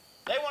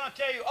 They want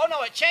to tell you, oh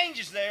no, it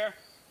changes there.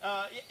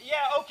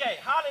 Yeah, okay,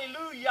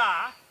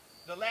 hallelujah.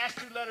 The last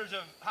two letters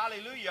of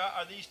hallelujah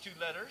are these two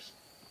letters.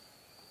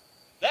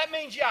 That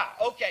means Yah.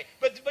 Okay,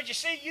 but you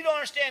see, you don't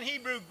understand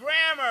Hebrew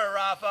grammar,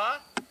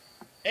 Rafa,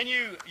 and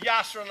you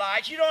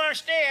Yasrelites. You don't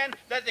understand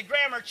that the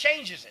grammar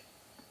changes it.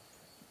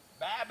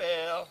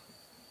 Babel.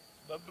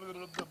 I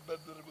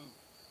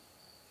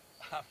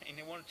mean,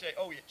 they want to tell you,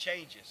 oh, it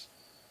changes.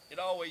 It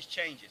always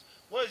changes.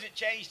 What does it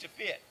change to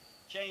fit?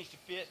 Change to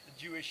fit the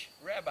Jewish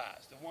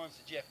rabbis, the ones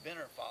that Jeff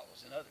Benner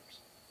follows and others.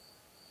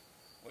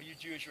 Well, you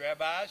Jewish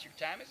rabbis, your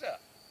time is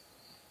up.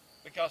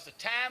 Because the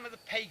time of the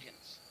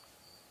pagans,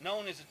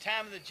 known as the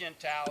time of the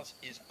Gentiles,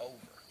 is over.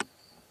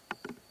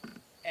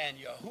 And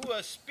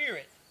Yahuwah's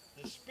Spirit,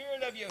 the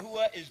Spirit of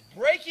Yahuwah, is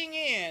breaking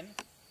in,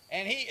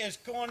 and he is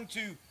going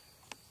to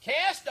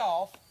cast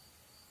off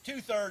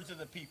 2/3 of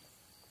the people.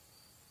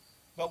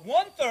 But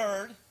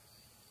 1/3,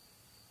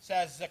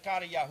 says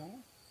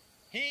Zakariyahu,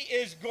 he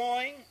is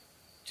going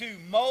to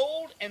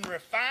mold and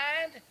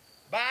refine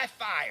by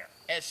fire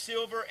as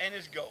silver and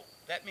as gold.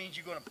 That means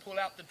you're going to pull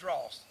out the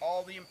dross,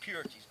 all the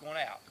impurities going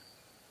out.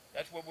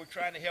 That's what we're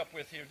trying to help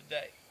with here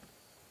today.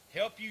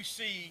 Help you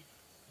see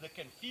the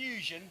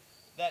confusion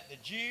that the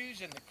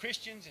Jews and the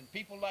Christians and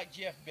people like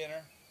Jeff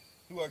Benner,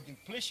 who are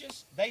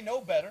duplicitous, they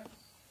know better.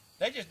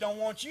 They just don't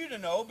want you to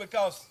know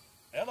because,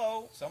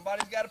 hello,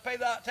 somebody's got to pay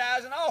the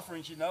tithes and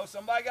offerings, you know.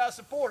 Somebody got to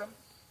support them.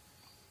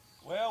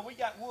 Well, we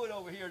got wood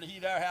over here to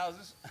heat our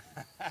houses.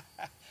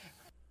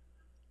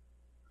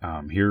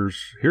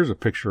 Here's a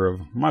picture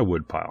of my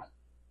wood pile.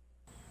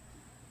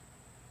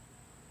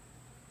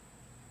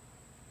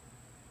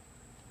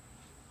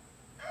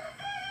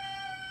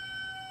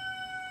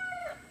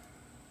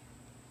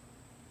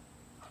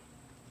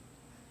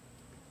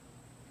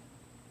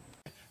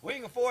 We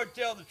can afford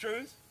to tell the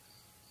truth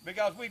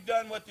because we've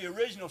done what the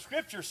original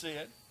scripture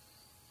said,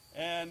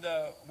 and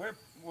we're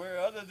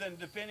other than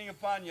depending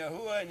upon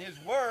Yahuwah and His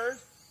Word,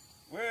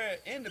 we're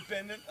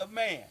independent of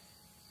man.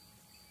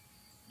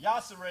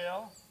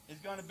 Yasarel is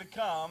going to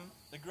become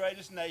the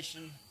greatest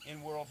nation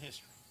in world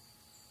history,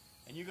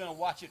 and you're going to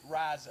watch it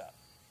rise up.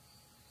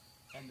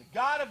 And the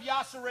God of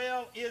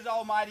Yasarel is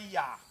Almighty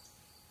Yah.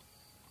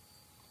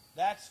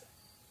 That's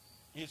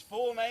His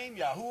full name,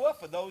 Yahuwah,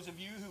 for those of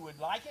you who would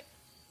like it.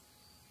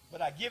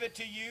 But I give it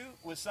to you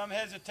with some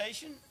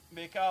hesitation,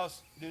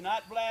 because do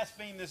not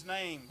blaspheme this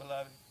name,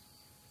 beloved.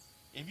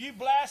 If you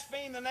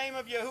blaspheme the name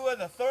of Yahuwah,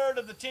 the third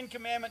of the 10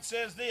 Commandments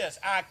says this: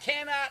 I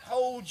cannot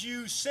hold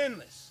you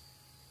sinless,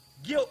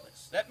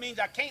 guiltless. That means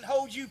I can't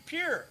hold you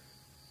pure.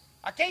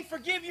 I can't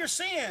forgive your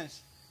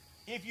sins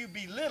if you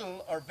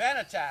belittle or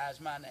vanitize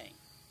my name.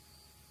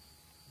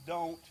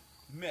 Don't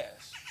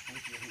mess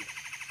with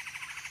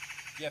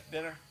Yahuwah. Jeff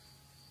Benner,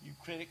 you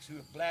critics who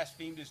have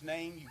blasphemed His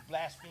name, you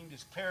blasphemed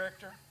His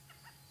character,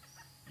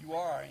 you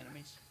are our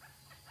enemies.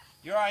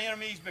 You're our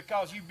enemies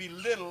because you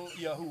belittle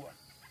Yahuwah.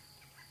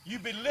 You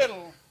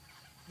belittle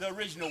the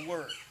original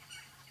Word.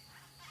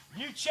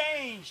 You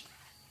change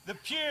the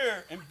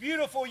pure and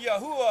beautiful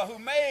Yahuwah who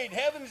made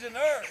heavens and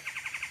earth,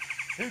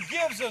 who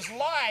gives us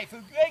life,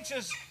 who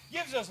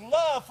gives us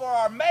love for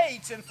our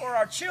mates and for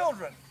our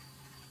children.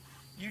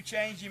 You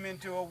change Him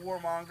into a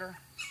warmonger.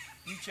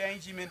 You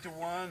change Him into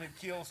one who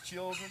kills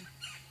children,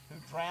 who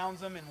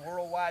drowns them in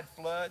worldwide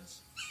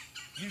floods.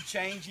 You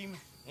change Him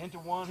into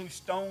one who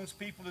stones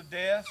people to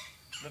death.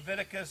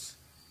 Leviticus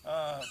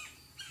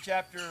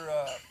chapter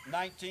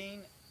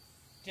 19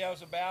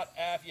 tells about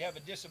if you have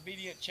a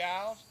disobedient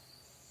child,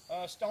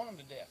 stone them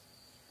to death.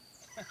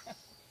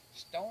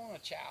 Stone a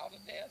child to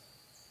death.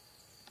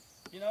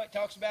 You know, it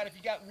talks about if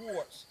you got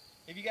warts,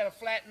 if you got a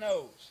flat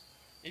nose,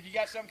 if you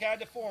got some kind of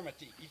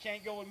deformity, you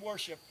can't go and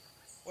worship.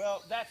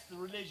 Well, that's the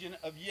religion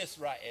of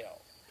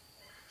Yisrael.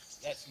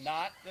 That's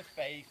not the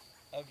faith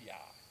of Yah.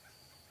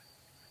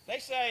 They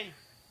say,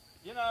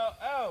 you know,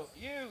 oh,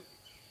 you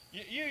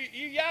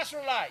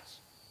Yasrelites,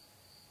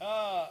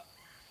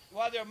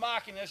 while they're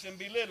mocking us and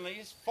belittling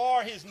us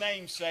for His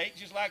name's sake,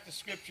 just like the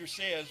scripture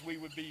says we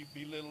would be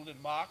belittled and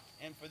mocked.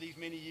 And for these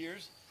many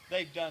years,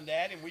 they've done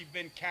that, and we've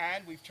been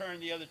kind. We've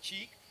turned the other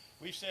cheek.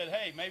 We've said,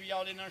 hey, maybe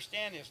y'all didn't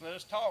understand this. Let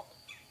us talk.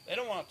 They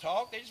don't want to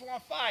talk. They just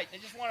want to fight. They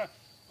just want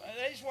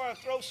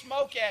to throw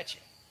smoke at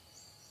you.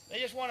 They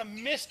just want to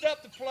mist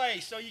up the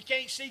place so you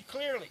can't see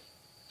clearly.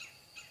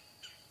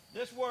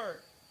 This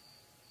word,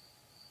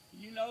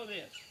 you know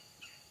this,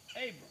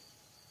 Abram.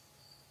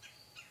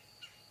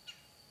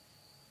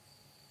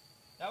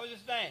 That was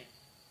his name.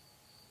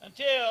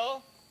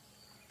 Until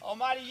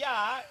Almighty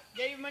Yah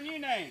gave him a new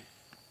name.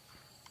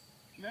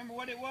 Remember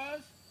what it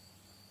was?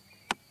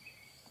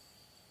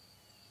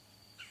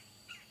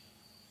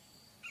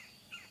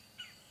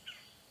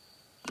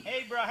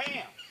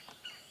 Abraham.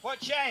 What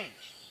changed?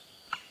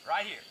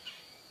 Right here.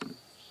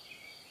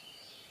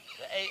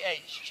 The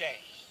AH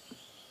changed.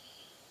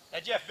 Now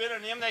Jeff Benner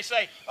and them, they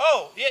say,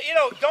 oh, you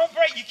know,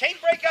 you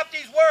can't break up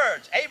these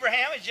words.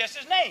 Abraham is just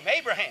his name,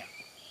 Abraham.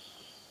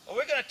 Well,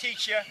 we're going to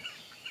teach you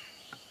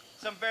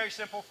some very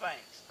simple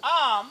things.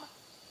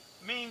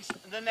 Means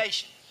the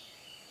nation.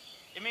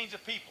 It means a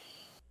people.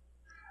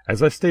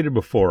 As I stated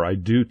before, I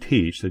do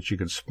teach that you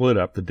can split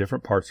up the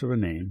different parts of a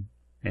name,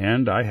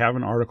 and I have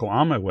an article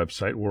on my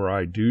website where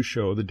I do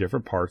show the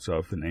different parts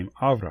of the name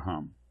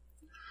Avraham.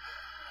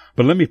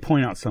 But let me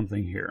point out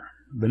something here.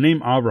 The name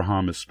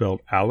Avraham is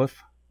spelled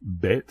Aleph,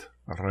 Bet,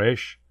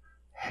 Resh,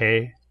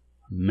 He,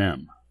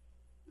 Mem.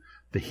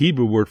 The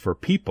Hebrew word for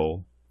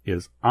people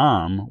is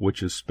Am,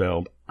 which is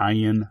spelled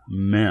Ayin,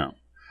 Mem.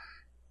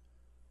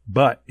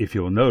 But if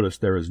you'll notice,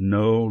 there is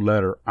no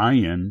letter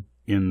Ayin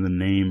in the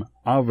name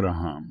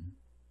Avraham.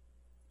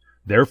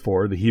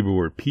 Therefore, the Hebrew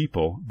word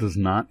people does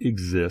not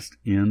exist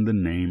in the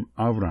name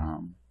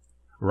Avraham.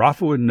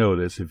 Rafa would know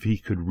this if he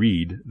could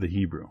read the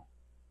Hebrew.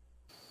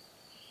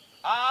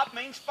 Ab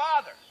means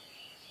father.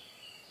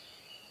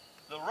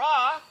 The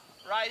Ra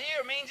right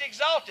here means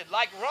exalted,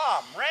 like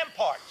Ram,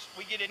 ramparts,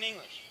 we get in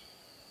English.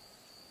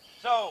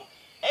 So,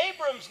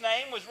 Abram's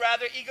name was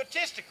rather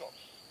egotistical.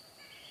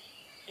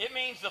 It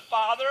means the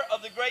father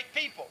of the great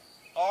people,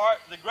 or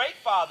the great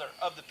father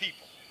of the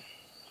people.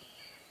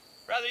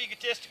 Rather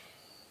egotistical.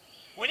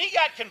 When he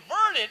got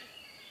converted,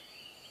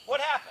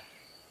 what happened?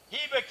 He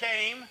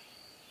became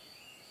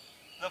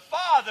the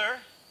father,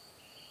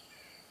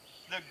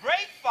 the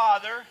great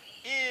father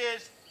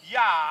is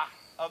Yah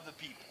of the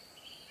people.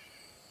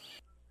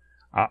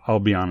 I'll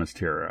be honest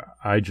here.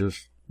 I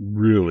just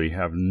really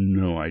have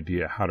no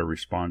idea how to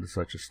respond to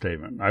such a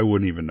statement. I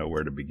wouldn't even know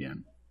where to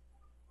begin.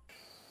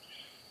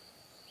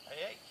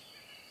 Hey,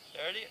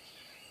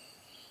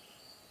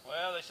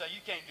 say,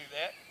 you can't do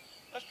that.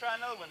 Let's try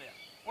another one then.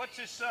 What's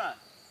his son?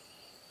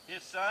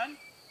 His son?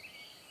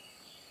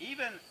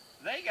 Even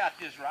they got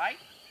this right.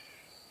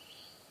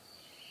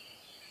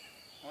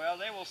 Well,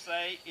 they will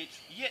say it's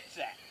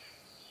Yitzhak.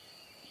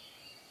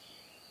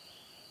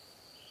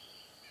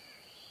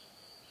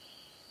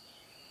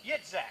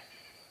 Yitzhak.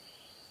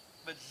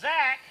 But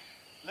Zach,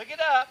 look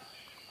it up,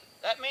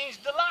 that means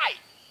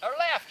delight or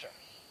laughter.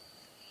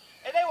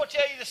 And they will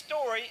tell you the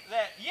story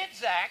that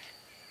Yitzhak,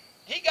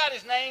 he got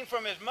his name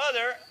from his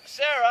mother,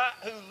 Sarah,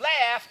 who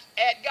laughed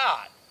at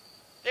God.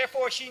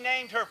 Therefore, she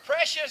named her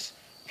precious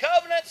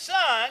covenant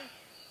son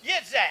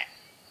Yitzhak.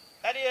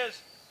 That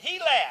is, he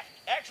laughed.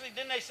 Actually,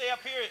 didn't they say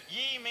up here,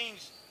 ye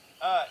means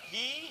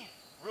he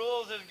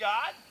rules as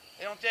God?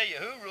 They don't tell you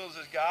who rules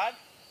as God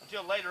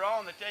until later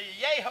on. They tell you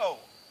Yeho.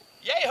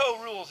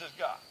 Yeho rules as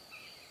God.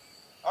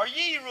 Or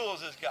ye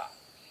rules as God.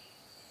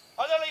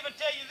 Or they'll even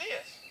tell you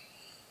this.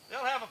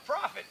 They'll have a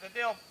prophet that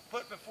they'll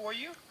put before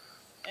you,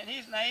 and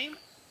his name,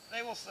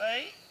 they will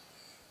say,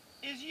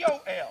 is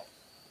Yoel.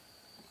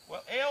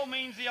 Well, El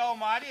means the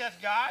Almighty, that's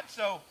God.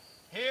 So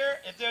here,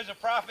 if there's a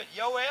prophet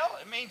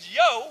Yoel, it means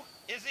Yo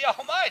is the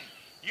Almighty.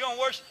 You're going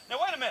to worship. Now,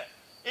 wait a minute.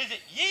 Is it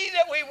ye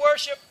that we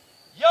worship,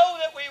 Yo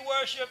that we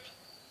worship,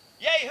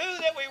 Yehu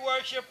that we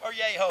worship, or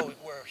Yeho that we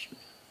worship?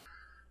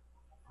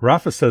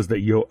 Rafa says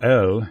that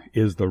Yoel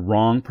is the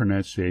wrong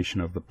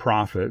pronunciation of the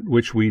prophet,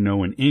 which we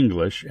know in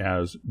English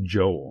as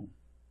Joel.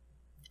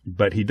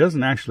 But he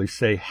doesn't actually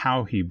say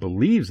how he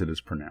believes it is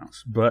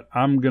pronounced, but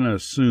I'm going to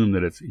assume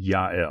that it's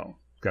Yael.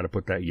 Got to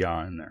put that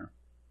Ya in there.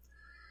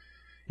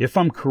 If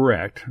I'm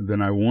correct,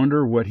 then I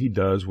wonder what he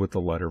does with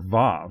the letter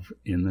Vav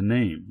in the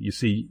name. You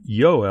see,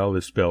 Yoel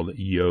is spelled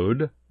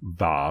Yod,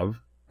 Vav,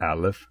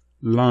 Aleph,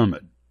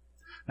 Lamed.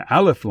 Now,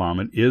 Aleph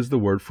Lamed is the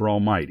word for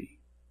Almighty.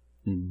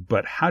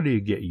 But how do you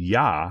get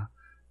Yah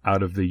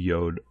out of the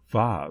Yod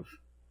Vav?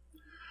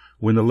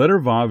 When the letter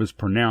Vav is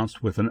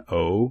pronounced with an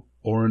O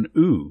or an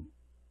U.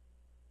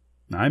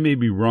 Now, I may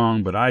be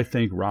wrong, but I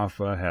think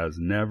Rafa has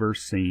never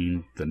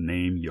seen the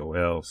name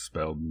Yoel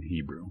spelled in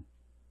Hebrew.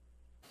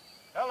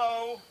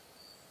 Hello.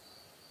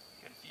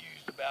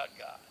 Confused about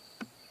God.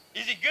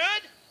 Is he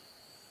good?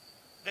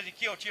 Does he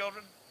kill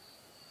children?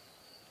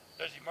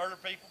 Does he murder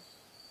people?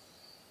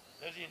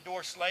 Does he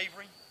endorse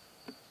slavery?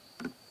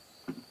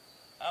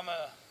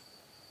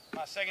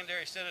 My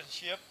secondary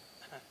citizenship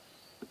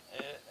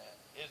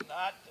is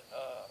not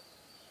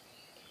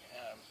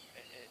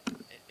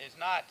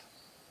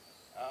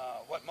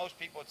what most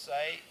people would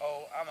say.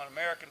 Oh, I'm an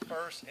American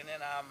first, and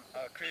then I'm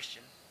a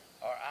Christian,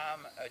 or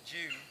I'm a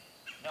Jew.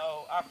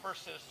 No, our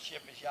first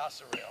citizenship is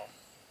Yasarel.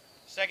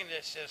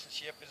 Secondary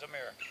citizenship is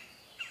America.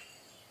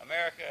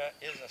 America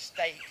is a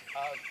state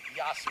of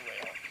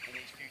Yasarel in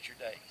these future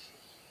days.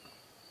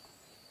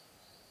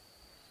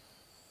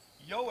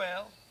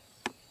 Yoel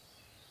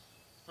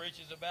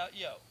preaches about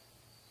Yo,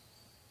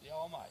 the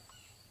Almighty.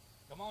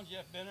 Come on,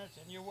 Jeff Benner, it's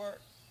in your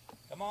work.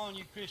 Come on,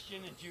 you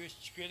Christian and Jewish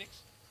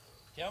critics.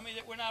 Tell me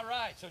that we're not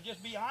right. So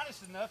just be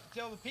honest enough to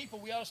tell the people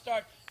we ought to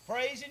start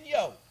praising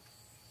Yo,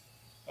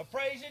 or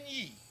praising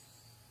ye.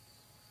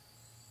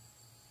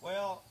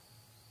 Well,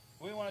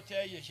 we want to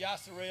tell you,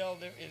 Yasarel,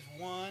 there is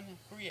one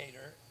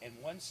Creator and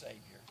one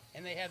Savior,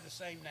 and they have the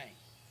same name.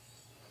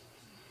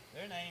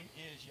 Their name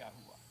is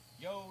Yahuwah.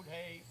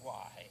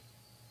 Yod-Heh-Wah-Heh.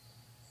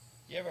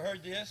 You ever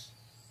heard this?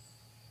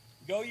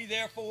 Go ye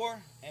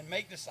therefore and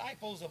make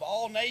disciples of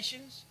all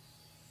nations,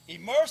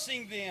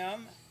 immersing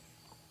them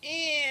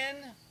in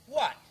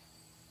what?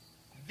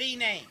 The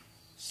name.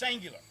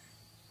 Singular.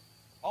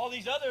 All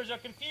these others are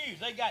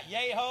confused. They got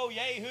Yeho,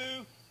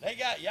 Yehu, they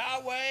got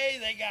Yahweh,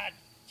 they got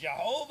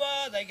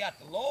Jehovah, they got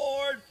the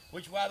Lord,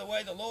 which, by the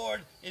way, the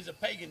Lord is a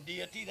pagan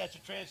deity. That's a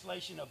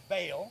translation of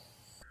Baal.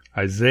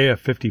 Isaiah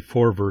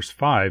 54 verse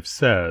 5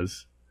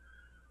 says,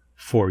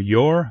 "For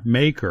your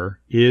maker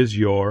is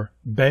your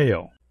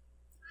Baal."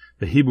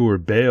 The Hebrew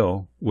word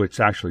Baal, which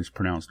actually is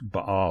pronounced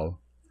Baal,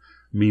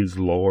 means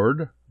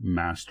Lord,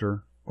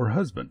 Master, or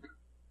Husband.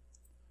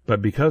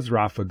 But because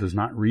Rafa does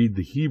not read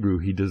the Hebrew,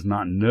 he does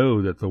not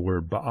know that the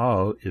word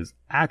Baal is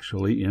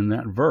actually in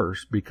that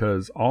verse,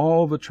 because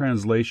all the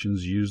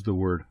translations use the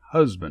word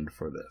husband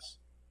for this.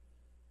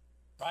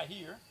 Right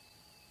here.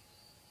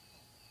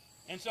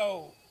 And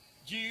so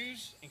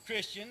Jews and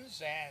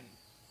Christians and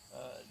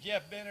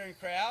Jeff Benner and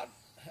crowd,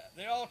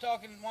 they're all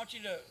want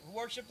you to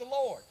worship the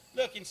Lord.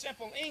 Look, in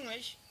simple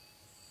English,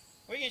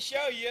 we can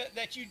show you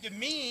that you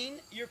demean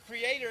your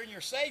Creator and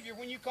your Savior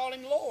when you call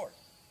Him Lord.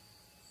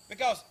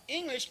 Because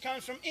English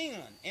comes from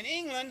England. In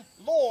England,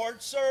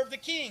 Lord served the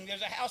king.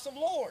 There's a House of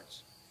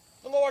Lords.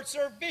 The Lord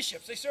served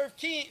bishops. They served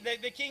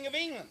the King of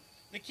England,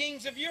 the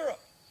kings of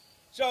Europe.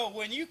 So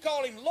when you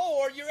call Him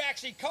Lord, you're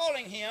actually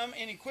calling Him,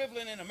 in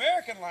equivalent in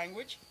American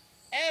language,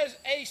 as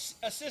a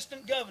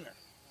assistant governor,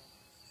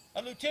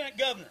 a lieutenant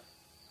governor.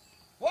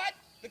 What?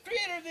 The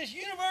Creator of this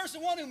universe, the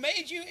one who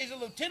made you, is a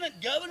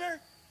lieutenant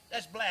governor?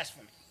 That's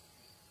blasphemy.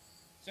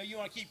 So you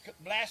want to keep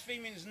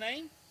blaspheming His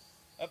name?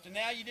 Up to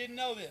now you didn't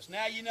know this.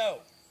 Now you know.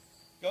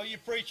 Go to your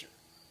preacher.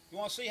 You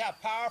want to see how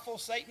powerful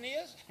Satan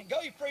is? Go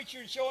to your preacher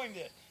and show him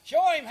this.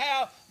 Show him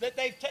how that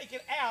they've taken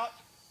out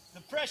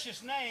the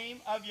precious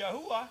name of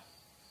Yahuwah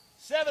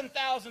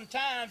 7,000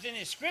 times in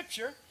his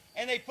scripture,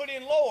 and they put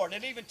in Lord.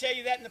 They even tell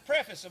you that in the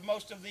preface of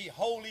most of the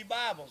holy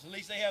Bibles. At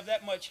least they have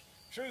that much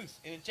truth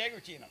and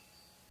integrity in them.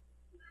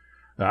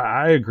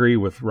 I agree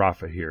with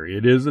Rafa here.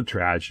 It is a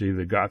tragedy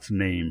that God's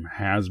name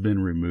has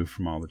been removed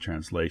from all the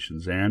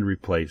translations and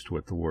replaced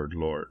with the word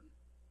Lord.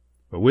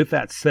 But with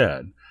that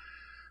said,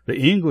 the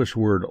English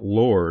word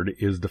Lord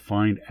is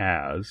defined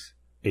as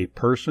a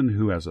person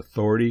who has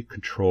authority,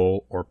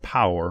 control, or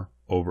power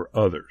over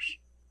others.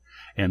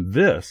 And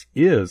this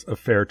is a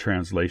fair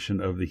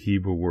translation of the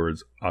Hebrew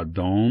words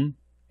Adon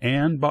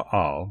and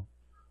Baal,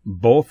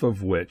 both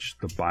of which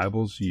the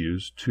Bible's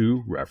use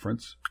to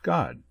reference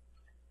God.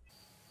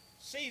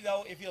 See,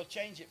 though, if he'll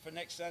change it for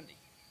next Sunday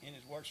in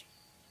his worship,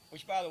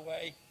 which, by the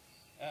way,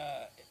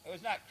 it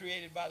was not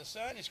created by the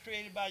Son. It's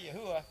created by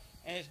Yahuwah,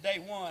 and it's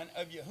day one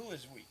of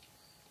Yahuwah's week.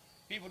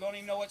 People don't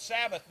even know what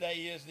Sabbath day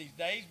is these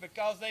days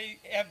because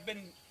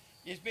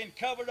it's been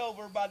covered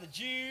over by the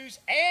Jews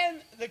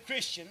and the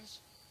Christians.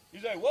 You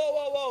say, whoa,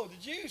 whoa, whoa,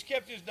 the Jews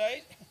kept his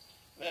days.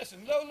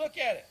 Listen, go look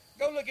at it.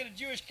 Go look at the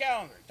Jewish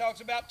calendar. It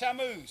talks about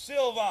Tammuz,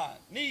 Silvan,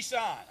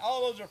 Nisan.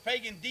 All those are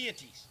pagan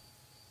deities.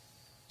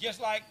 Just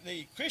like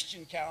the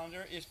Christian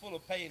calendar is full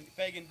of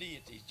pagan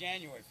deities.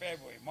 January,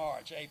 February,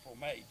 March, April,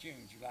 May,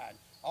 June, July.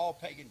 All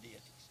pagan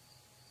deities.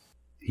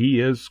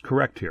 He is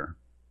correct here.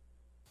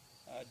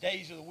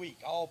 Days of the week,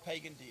 all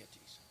pagan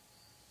deities.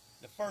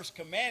 The first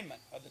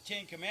commandment of the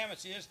 10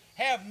 Commandments is,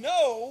 have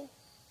no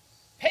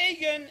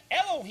pagan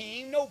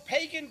Elohim, no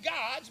pagan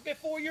gods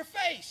before your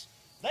face.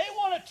 They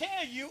want to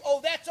tell you,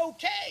 oh, that's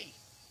okay.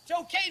 It's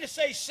okay to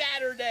say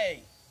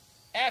Saturday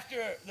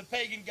after the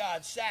pagan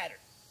god Saturn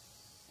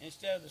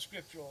instead of the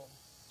scriptural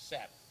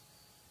Sabbath.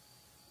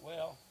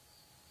 Well,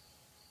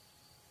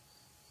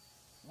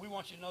 we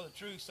want you to know the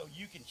truth so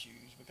you can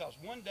choose, because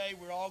one day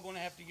we're all going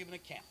to have to give an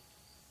account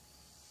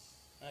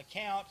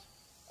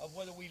of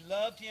whether we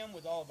loved him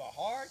with all of our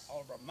heart,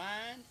 all of our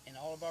mind, and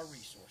all of our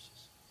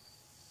resources.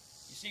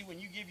 You see, when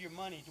you give your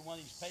money to one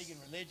of these pagan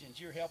religions,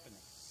 you're helping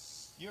them.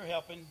 You're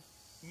helping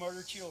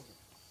murder children.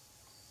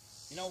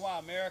 You know why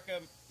America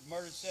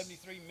murdered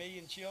 73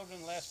 million children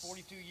in the last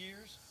 42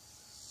 years?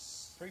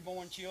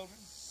 Preborn children.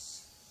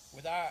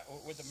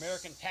 With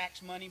American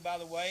tax money, by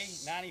the way,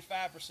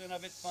 95%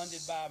 of it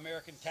funded by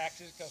American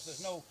taxes, because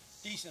there's no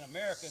decent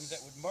Americans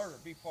that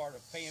would be part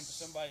of paying for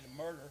somebody to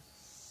murder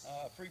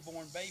a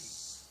preborn baby.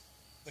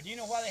 But you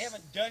know why they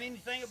haven't done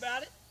anything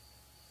about it?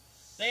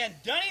 They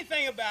haven't done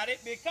anything about it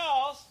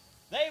because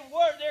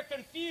they're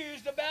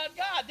confused about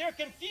God. They're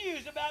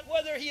confused about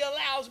whether he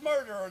allows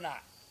murder or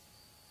not.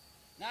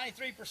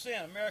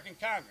 93% of American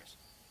Congress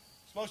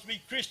supposed to be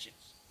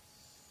Christians.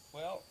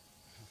 Well,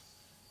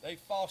 they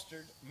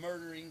fostered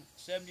murdering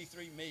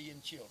 73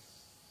 million children.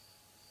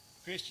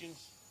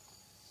 Christians,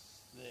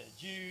 the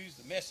Jews,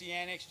 the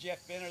Messianics,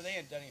 Jeff Benner, they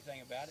haven't done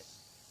anything about it.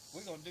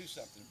 We're going to do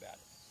something about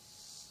it.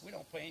 We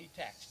don't pay any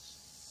taxes.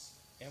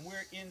 And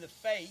we're in the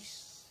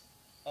face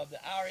of the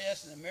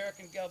IRS and the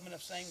American government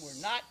of saying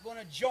we're not going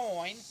to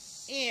join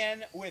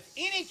in with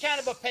any kind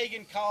of a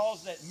pagan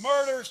cause that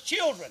murders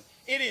children.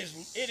 It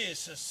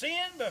is a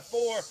sin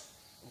before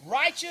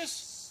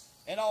righteous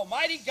and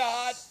almighty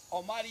God,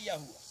 almighty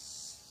Yahuwah.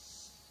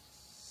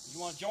 You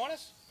want to join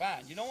us?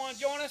 Fine. You don't want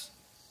to join us?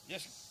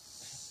 Just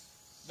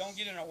don't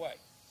get in our way.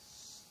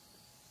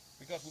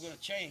 Because we're going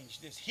to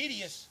change this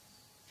hideous,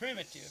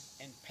 primitive,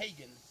 and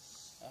pagan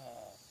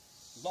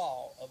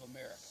law of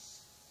America.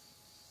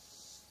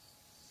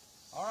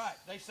 All right.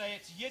 They say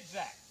it's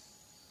Yitzhak.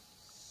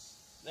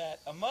 That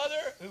a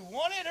mother who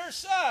wanted her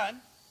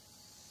son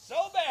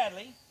so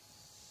badly,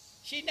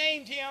 she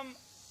named him,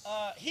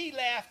 he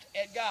laughed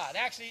at God.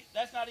 Actually,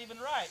 that's not even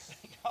right,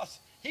 because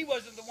he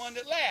wasn't the one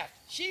that laughed.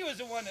 She was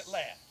the one that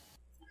laughed.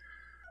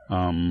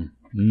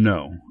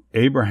 No.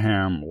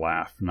 Abraham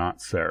laughed,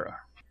 not Sarah.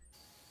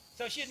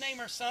 So she'd name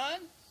her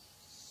son,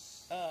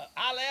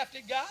 I laughed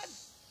at God?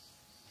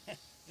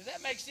 Does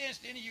that make sense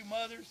to any of you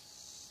mothers?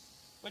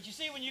 But you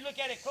see, when you look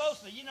at it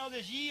closely, you know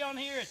this ye on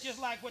here, it's just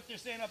like what they're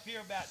saying up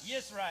here about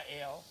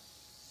Yisrael.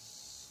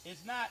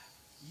 It's not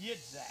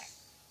Yitzhak.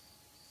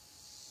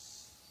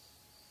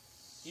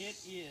 It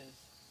is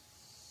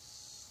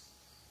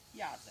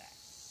Yazak.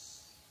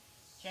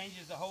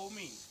 Changes the whole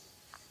meaning.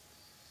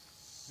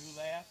 Who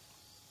laughed?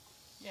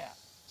 Yeah,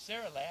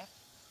 Sarah laughed.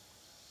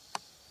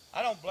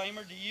 I don't blame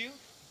her, do you?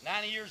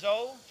 90 years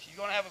old, she's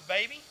going to have a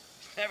baby.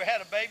 She's never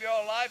had a baby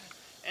all her life,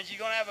 and she's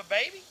going to have a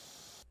baby?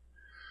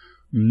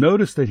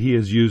 Notice that he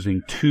is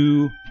using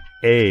two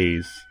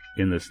A's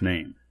in this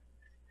name.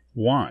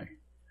 Why?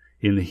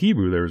 In the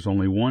Hebrew, there is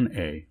only one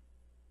A.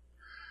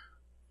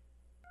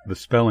 The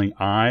spelling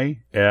I-S-A-A-C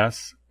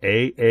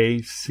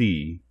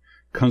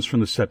comes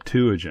from the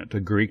Septuagint, a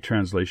Greek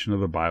translation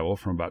of the Bible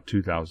from about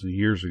 2,000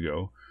 years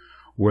ago,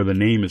 where the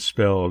name is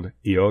spelled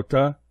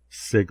Iota,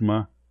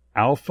 Sigma,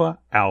 Alpha,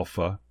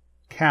 Alpha,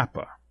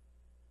 Kappa.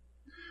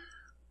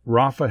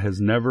 Rafa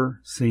has never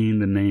seen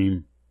the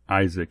name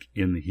Isaac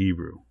in the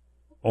Hebrew.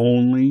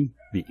 Only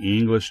the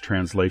English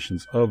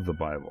translations of the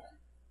Bible.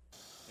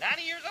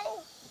 90 years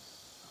old?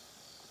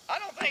 I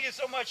don't think it's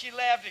so much she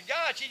laughed at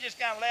God, she just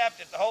kind of laughed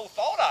at the whole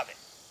thought of it.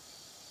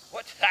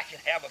 What, that I can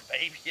have a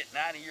baby at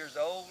 90 years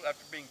old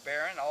after being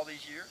barren all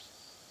these years?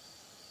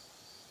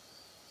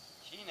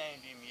 She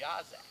named him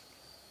Yazak.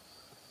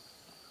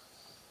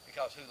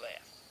 Because who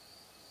laughed?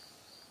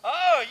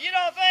 Oh, you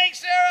don't think,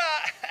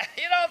 Sarah?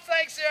 You don't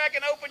think, Sarah, I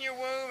can open your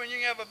womb and you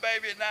can have a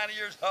baby at 90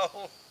 years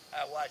old?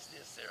 Watch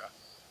this, Sarah.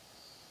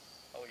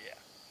 Oh, yeah.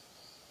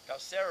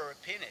 Because Sarah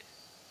repented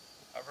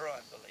of her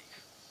unbelief.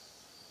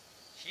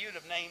 She would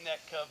have named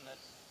that covenant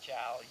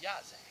child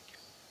Yazak.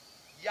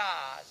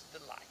 Yah's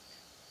delight.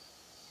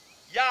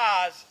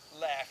 Yah's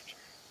laughter.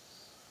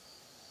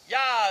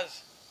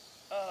 Yah's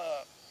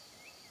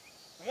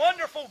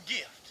wonderful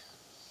gift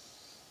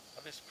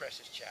of this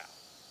precious child.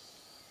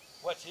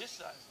 What's his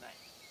son's name?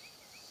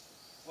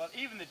 Well,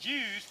 even the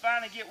Jews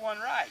finally get one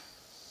right.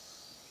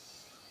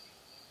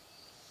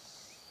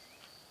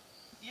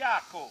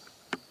 Yaakov.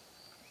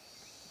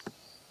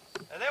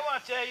 Now they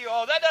want to tell you,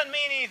 oh, that doesn't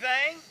mean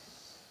anything.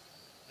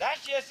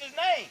 That's just his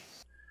name.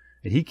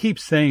 He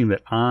keeps saying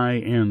that I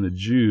and the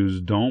Jews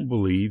don't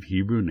believe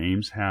Hebrew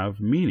names have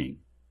meaning,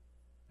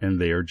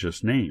 and they are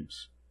just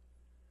names.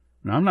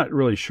 Now, I'm not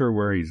really sure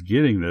where he's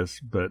getting this,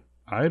 but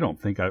I don't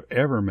think I've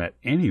ever met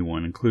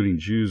anyone, including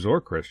Jews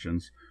or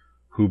Christians,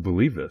 who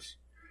believe this.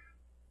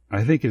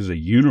 I think it's a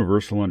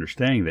universal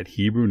understanding that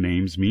Hebrew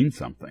names mean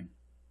something.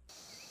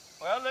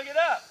 Well, look it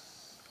up.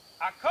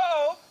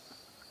 Akov,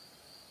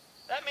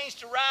 that means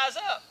to rise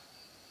up.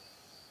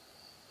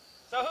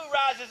 So who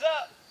rises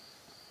up?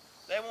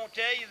 They won't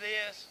tell you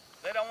this.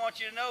 They don't want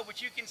you to know,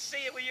 but you can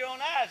see it with your own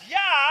eyes.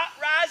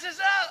 Yah rises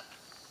up.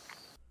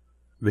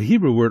 The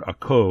Hebrew word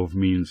akov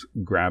means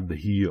grab the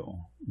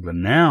heel. The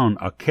noun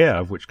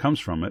akev, which comes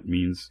from it,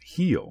 means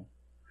heel.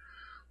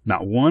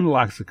 Not one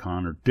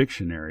lexicon or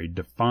dictionary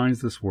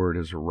defines this word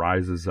as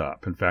rises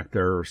up. In fact,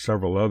 there are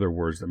several other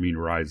words that mean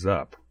rise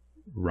up.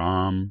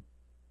 Ram,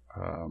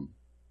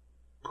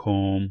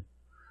 kom.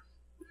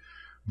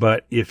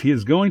 But if he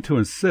is going to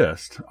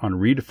insist on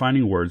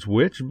redefining words,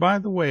 which, by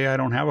the way, I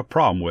don't have a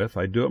problem with,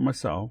 I do it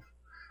myself,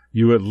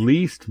 you at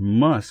least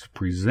must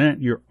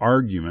present your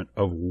argument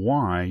of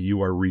why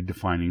you are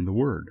redefining the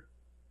word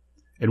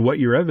and what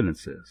your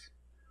evidence is.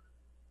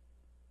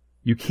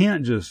 You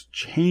can't just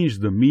change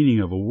the meaning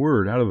of a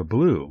word out of the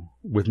blue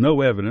with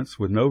no evidence,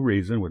 with no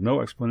reason, with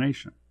no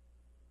explanation.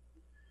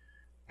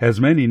 As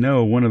many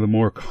know, one of the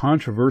more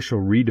controversial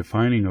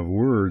redefining of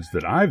words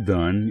that I've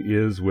done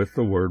is with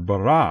the word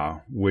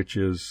bara, which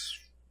is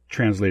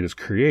translated as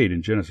create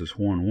in Genesis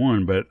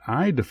 1:1, but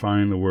I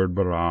define the word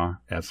bara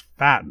as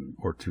fatten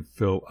or to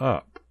fill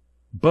up.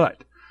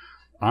 But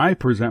I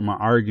present my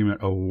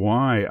argument of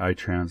why I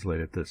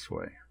translate it this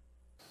way.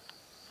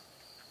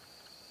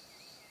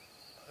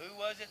 Who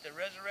was it that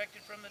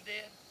resurrected from the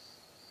dead?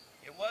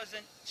 It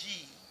wasn't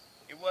G,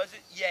 it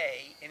wasn't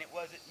Yay, and it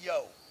wasn't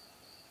Yo.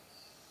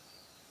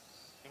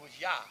 It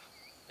was Yah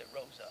that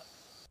rose up.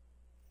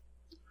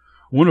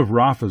 One of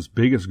Rafa's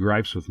biggest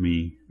gripes with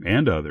me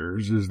and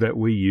others is that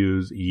we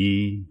use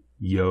Ye,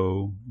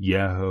 Yo,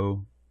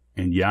 Yeho,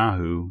 and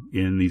Yahoo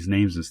in these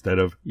names instead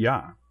of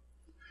Yah.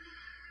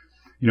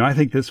 You know, I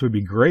think this would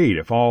be great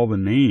if all the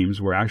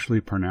names were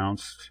actually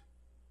pronounced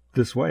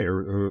this way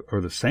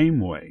or the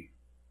same way.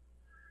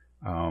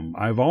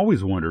 I've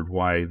always wondered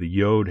why the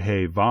Yod,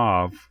 He,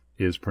 Vav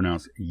is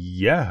pronounced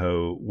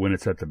Yeho when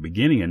it's at the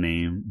beginning of a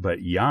name,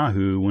 but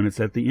Yahoo when it's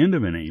at the end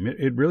of a name.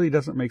 It really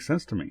doesn't make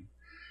sense to me.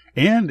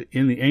 And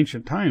in the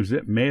ancient times,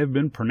 it may have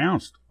been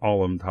pronounced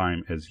all of the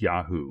time as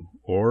Yahoo,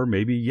 or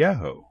maybe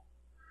Yeho.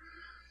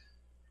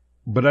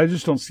 But I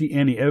just don't see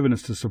any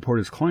evidence to support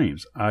his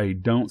claims. I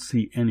don't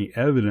see any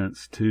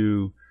evidence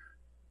to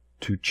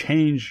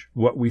change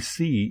what we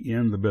see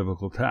in the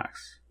biblical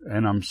text.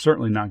 And I'm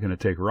certainly not going to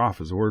take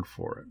Rafa's word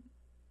for it.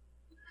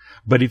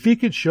 But if he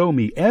could show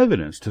me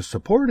evidence to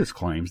support his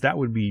claims, that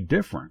would be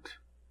different.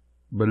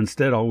 But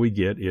instead, all we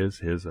get is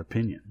his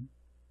opinion.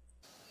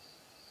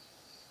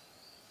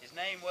 His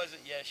name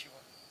wasn't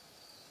Yeshua.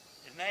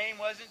 His name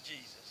wasn't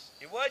Jesus.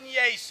 It wasn't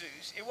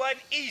Jesus. It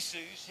wasn't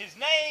Isus. His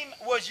name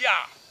was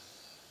Yah.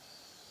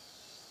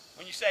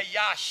 When you say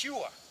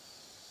Yahshua,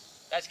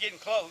 that's getting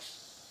close.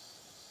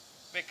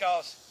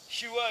 Because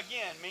Shua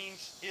again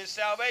means his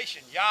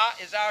salvation. Yah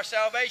is our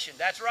salvation.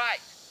 That's right.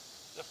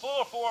 The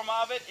fuller form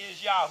of it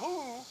is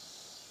Yahu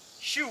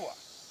Shua.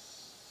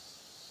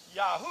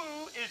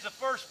 Yahu is the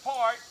first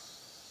part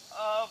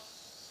of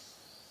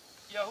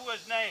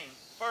Yahuwah's name,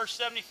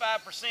 first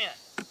 75%.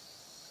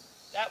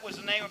 That was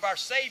the name of our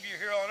Savior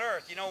here on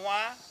earth. You know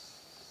why?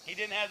 He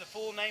didn't have the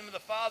full name of the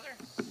Father?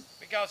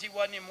 Because he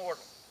wasn't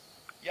immortal.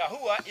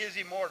 Yahuwah is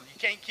immortal. You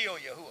can't kill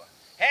Yahuwah.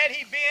 Had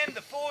he been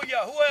the full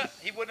Yahuwah,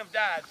 he wouldn't have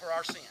died for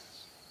our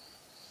sins.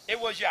 It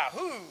was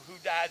Yahu who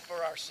died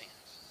for our sins.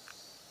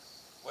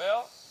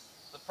 Well,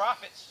 the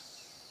prophets,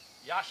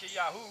 Yasha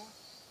Yahu,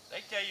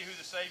 they tell you who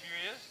the Savior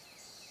is.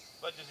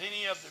 But does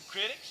any of the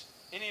critics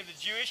any of the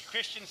Jewish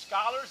Christian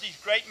scholars, these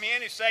great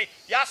men who say,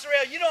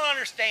 Yasarel, you don't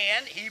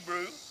understand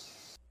Hebrew.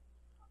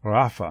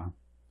 Rafa,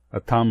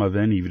 אתה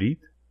מבין עברית?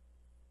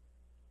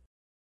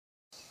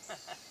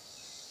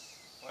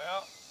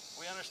 Well,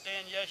 we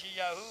understand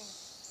Yeshayahu.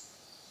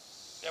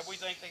 That we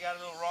think they got a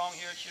little wrong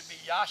here. It should be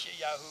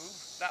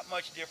Yashayahu. Not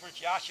much difference.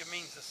 Yasha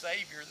means the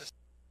Savior.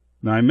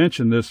 Now, I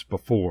mentioned this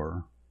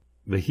before.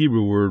 The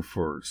Hebrew word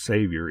for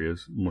Savior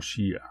is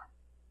Moshiach.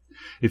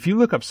 If you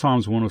look up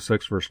Psalms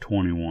 106, verse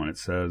 21, it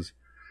says,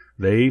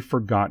 they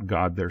forgot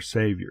God their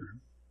Savior.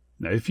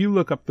 Now, if you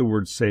look up the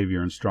word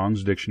Savior in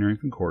Strong's Dictionary and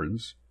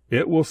Concordance,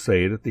 it will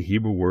say that the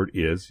Hebrew word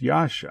is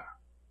Yasha.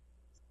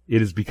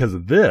 It is because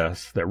of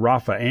this that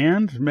Rafa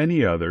and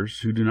many others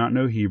who do not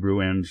know Hebrew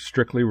and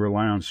strictly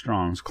rely on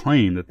Strong's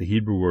claim that the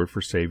Hebrew word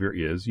for Savior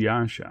is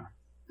Yasha.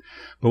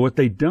 But what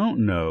they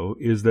don't know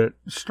is that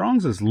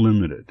Strong's is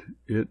limited.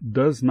 It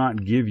does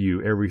not give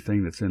you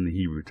everything that's in the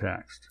Hebrew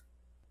text.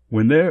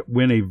 When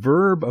a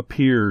verb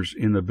appears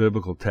in the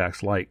biblical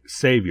text, like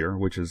Savior,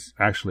 which is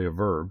actually a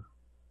verb,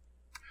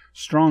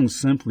 Strong's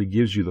simply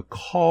gives you the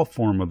call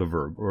form of the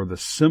verb, or the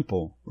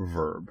simple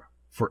verb,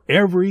 for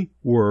every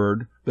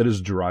word that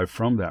is derived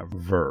from that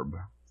verb.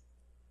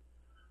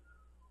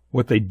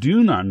 What they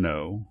do not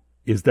know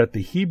is that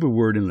the Hebrew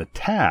word in the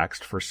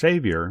text for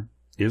Savior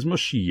is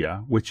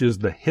Moshiach, which is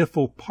the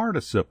hifal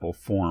participle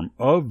form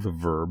of the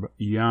verb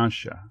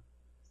Yasha.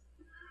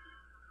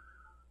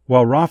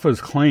 While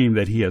Rafa's claim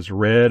that he has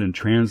read and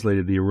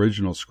translated the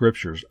original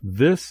scriptures,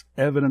 this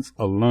evidence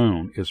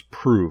alone is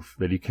proof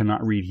that he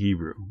cannot read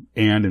Hebrew,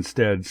 and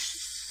instead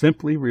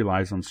simply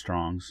relies on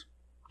Strong's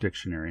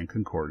Dictionary and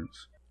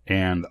Concordance.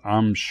 And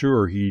I'm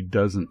sure he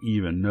doesn't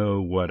even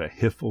know what a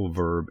hifal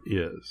verb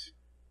is.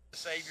 The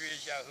Savior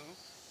is Yahu.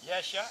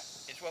 Yesha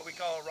is what we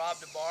call a Rab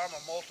Debarim,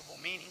 or multiple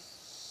meaning.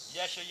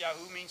 Yesha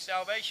Yahu means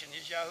salvation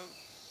is Yahu.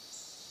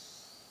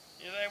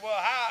 You say, well,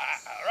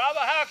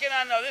 Rabbi, how can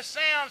I know? This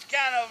sounds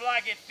kind of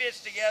like it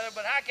fits together,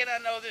 but how can I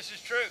know this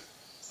is true?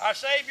 Our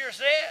Savior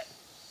said,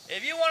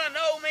 if you want to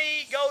know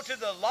me, go to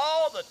the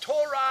law, the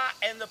Torah,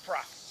 and the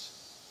prophets.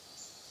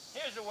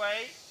 Here's the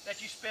way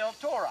that you spell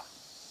Torah.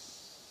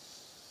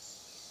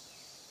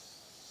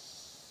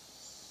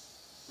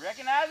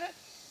 Recognize it?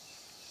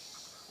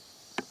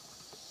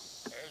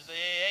 There's the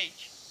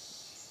AH.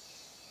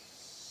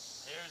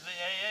 There's the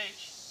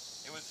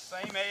AH. It was the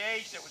same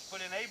AH that was put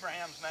in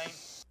Abraham's name.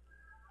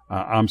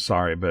 I'm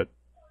sorry, but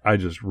I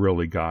just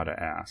really got to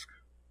ask.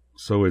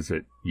 So is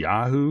it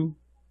Yahoo,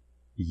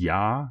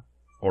 Yah,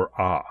 or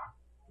Ah?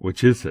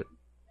 Which is it?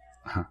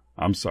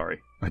 I'm sorry.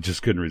 I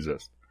just couldn't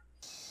resist.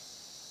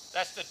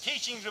 That's the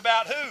teachings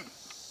about who?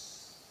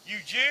 You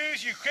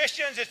Jews, you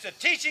Christians, it's the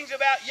teachings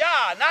about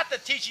Yah, not the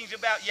teachings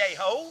about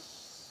Yeho.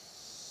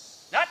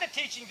 Not the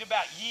teachings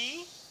about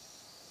Ye.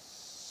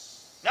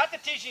 Not the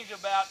teachings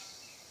about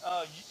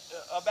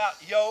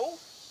Yo.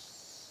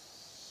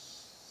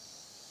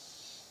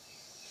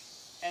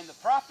 And the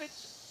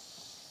prophets.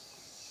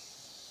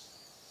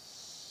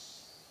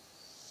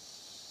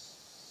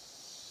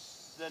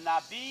 The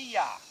Nabi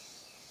Yah.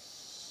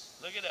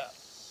 Look it up.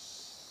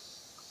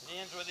 It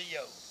ends with a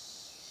Yo.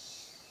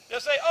 They'll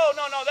say, oh,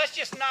 no, that's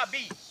just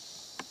Nabi.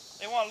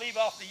 They want to leave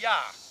off the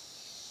Yah.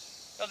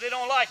 Because they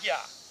don't like Yah.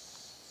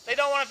 They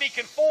don't want to be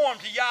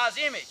conformed to Yah's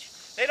image.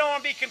 They don't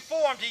want to be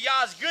conformed to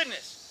Yah's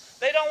goodness.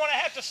 They don't want to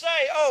have to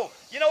say, oh,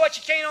 you know what,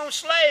 you can't own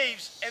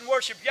slaves and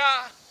worship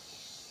Yah.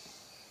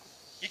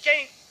 You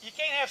can't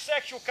have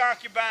sexual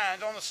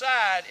concubines on the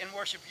side and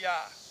worship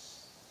Yah.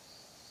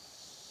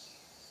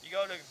 You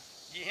go to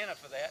Gehenna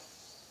for that.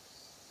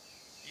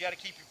 You got to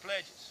keep your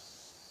pledges.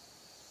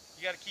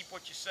 You got to keep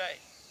what you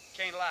say. You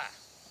can't lie.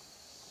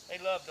 They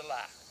love to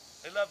lie.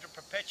 They love to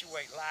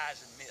perpetuate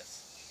lies and myths.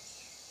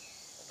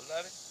 Well,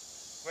 beloved,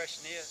 the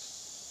question is,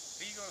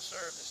 who are you going to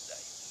serve this day?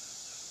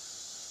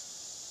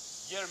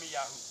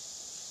 Yirmiyahu.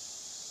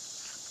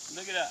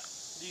 Look it up.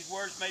 These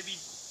words may be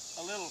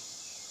a little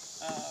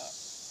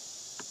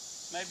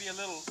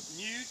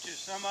new to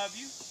some of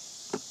you.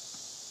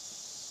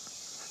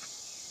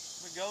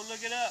 But go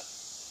look it up.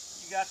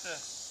 You got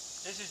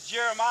this is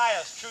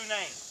Jeremiah's true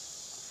name.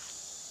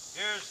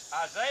 Here's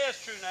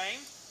Isaiah's true name.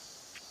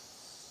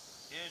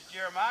 Here's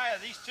Jeremiah.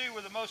 These two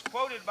were the most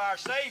quoted by our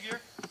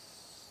Savior.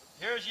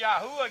 Here's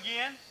Yahu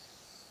again.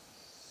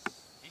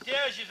 He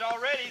tells you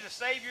already the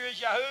Savior is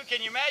Yahu.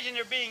 Can you imagine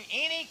there being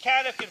any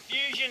kind of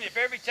confusion if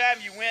every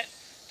time you went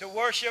to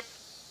worship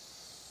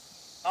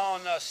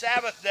on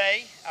Sabbath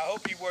day, I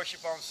hope you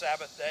worship on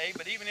Sabbath day,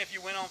 but even if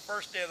you went on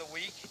first day of the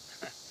week,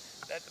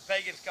 that the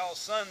pagans call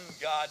Sun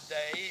God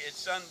Day, it's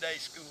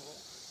Sunday school,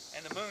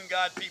 and the Moon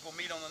God people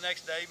meet on the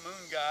next day,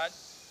 Moon God,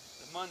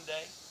 the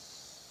Monday.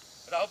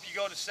 But I hope you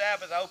go to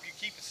Sabbath, I hope you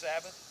keep the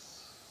Sabbath.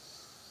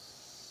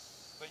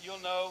 But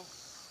you'll know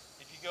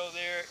if you go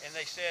there, and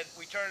they said,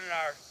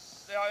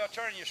 y'all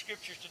turn in your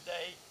scriptures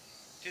today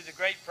to the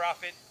great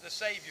prophet, the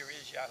Savior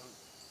is Yahu.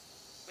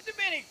 Would there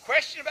be any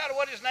question about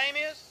what his name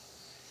is?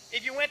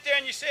 If you went there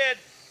and they said,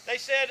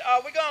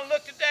 we're going to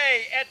look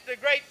today at the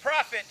great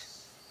prophet,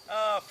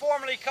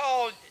 formerly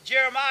called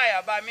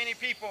Jeremiah by many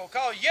people,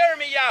 called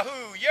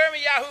Yirmiyahu.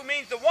 Yirmiyahu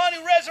means the one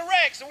who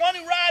resurrects, the one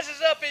who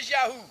rises up is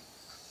Yahoo.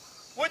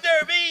 Would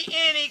there be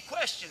any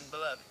question,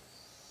 beloved?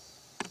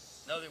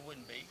 No, there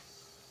wouldn't be.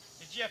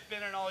 Did Jeff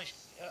Benner and all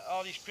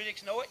these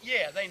critics know it?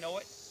 Yeah, they know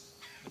it.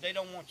 But they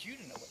don't want you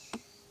to know it.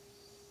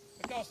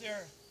 Because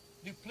they're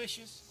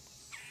duplicitous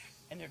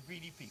and they're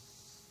greedy people.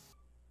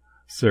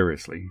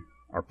 Seriously,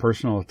 are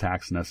personal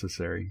attacks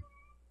necessary?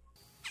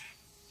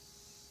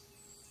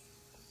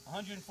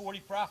 140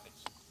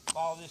 prophets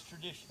follow this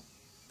tradition.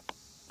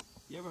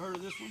 You ever heard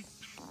of this one?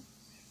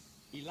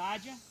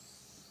 Elijah?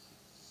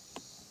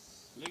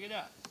 Look it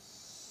up.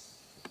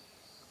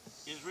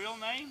 His real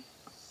name?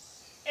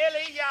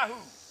 Eliyahu.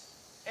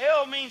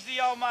 El means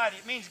the Almighty.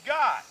 It means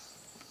God.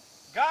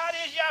 God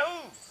is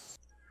Yahoo.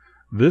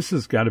 This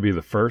has got to be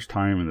the first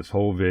time in this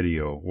whole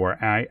video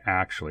where I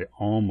actually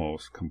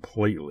almost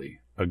completely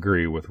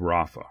agree with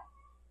Rafa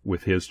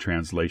with his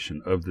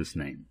translation of this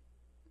name.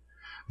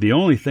 The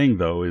only thing,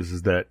 though,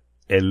 is that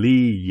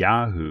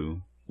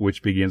Eliyahu,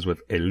 which begins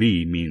with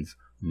Eli, means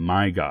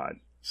my God.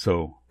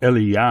 So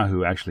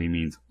Eliyahu actually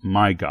means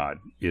my God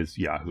is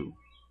Yahoo.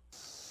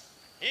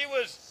 He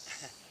was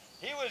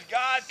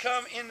God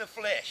come in the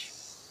flesh.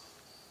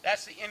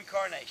 That's the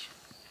incarnation.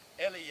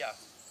 Eliyahu.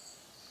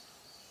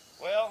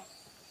 Well,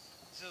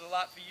 this is a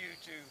lot for you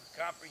to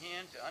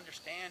comprehend, to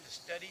understand, to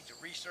study, to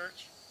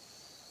research.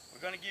 We're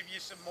going to give you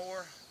some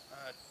more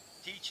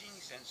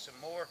teachings and some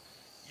more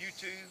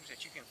YouTubes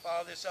that you can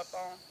follow this up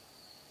on.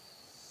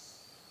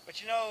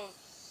 But you know,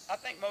 I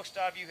think most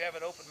of you have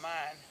an open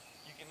mind.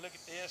 You can look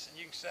at this and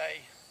you can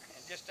say,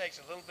 it just takes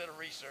a little bit of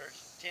research,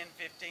 10,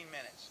 15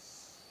 minutes.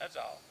 That's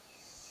all.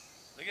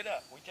 Look it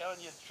up. We're telling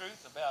you the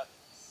truth about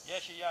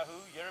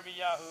Yeshayahu,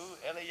 Yirmiyahu,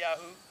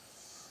 Eliyahu.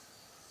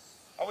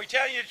 Are we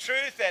telling you the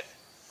truth that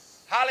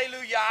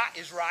hallelujah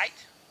is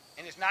right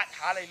and it's not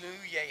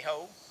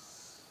hallelujah-ho?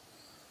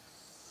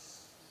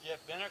 Jeff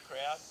Benner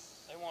crowd,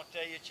 they won't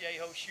tell you it's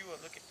Yehoshua.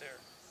 Look at their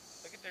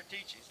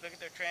teachings. Look at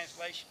their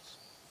translations.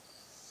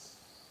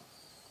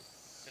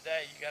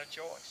 Today you got a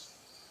choice.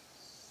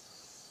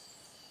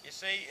 You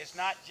see, it's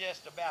not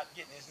just about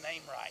getting his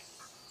name right.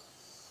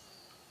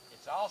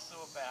 It's also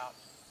about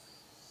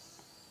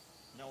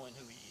knowing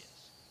who he is.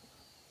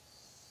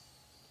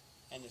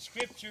 And the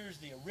scriptures,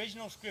 the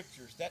original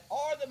scriptures, that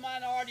are the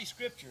minority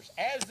scriptures,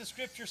 as the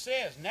scripture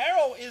says,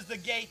 narrow is the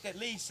gate that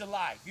leads to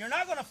life. You're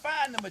not going to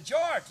find the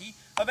majority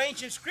of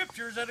ancient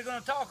scriptures that are going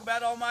to talk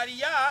about Almighty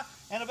Yah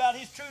and about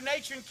his true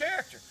nature and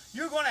character.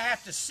 You're going to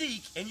have to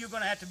seek, and you're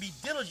going to have to be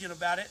diligent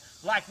about it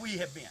like we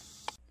have been.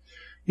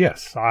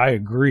 Yes, I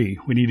agree.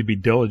 We need to be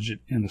diligent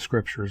in the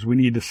scriptures. We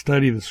need to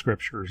study the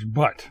scriptures,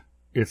 but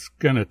it's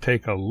going to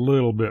take a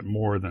little bit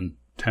more than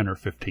 10 or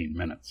 15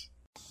 minutes.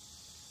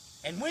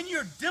 And when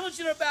you're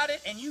diligent about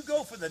it and you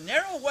go for the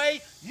narrow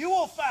way, you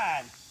will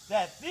find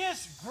that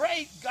this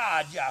great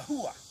God,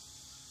 Yahuwah,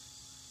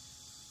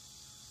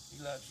 he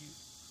loves you.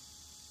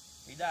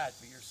 He died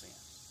for your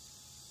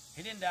sins.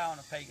 He didn't die on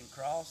a pagan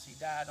cross. He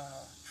died on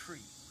a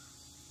tree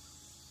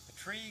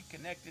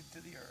connected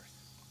to the earth,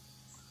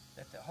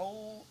 that the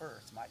whole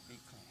earth might be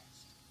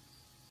cleansed.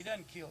 He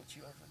doesn't kill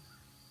children.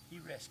 He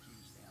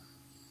rescues them,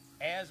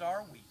 as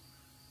are we.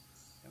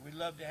 And we'd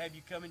love to have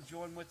you come and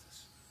join with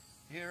us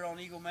here on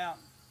Eagle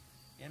Mountain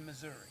in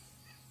Missouri.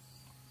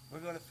 We're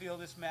going to fill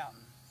this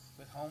mountain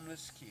with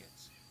homeless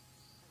kids.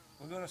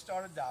 We're going to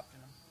start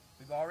adopting them.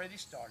 We've already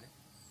started.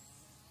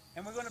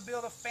 And we're going to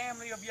build a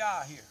family of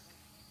Yah here.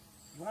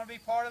 You want to be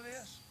part of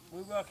this?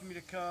 We welcome you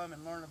to come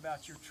and learn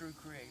about your true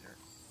Creator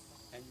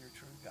and your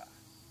true God.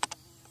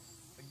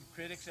 For you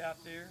critics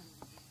out there,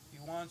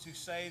 you ones who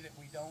say that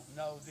we don't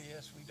know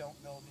this, we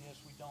don't know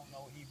this, we don't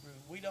know Hebrew,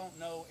 we don't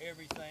know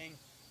everything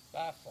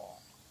by far.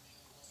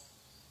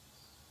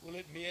 We'll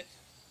admit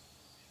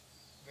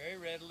very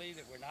readily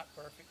that we're not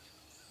perfect.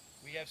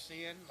 We have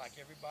sin like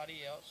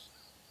everybody else,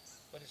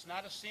 but it's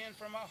not a sin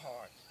from our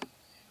heart.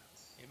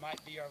 It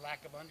might be our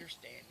lack of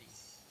understanding,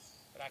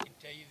 but I can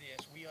tell you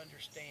this, we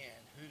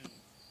understand who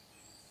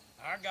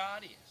our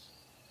God is,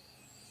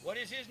 what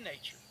is his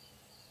nature,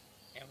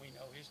 and we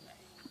know his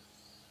name.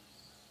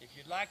 If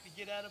you'd like to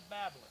get out of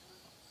Babylon,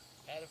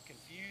 out of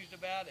confused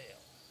about El,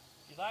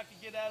 if you'd like to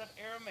get out of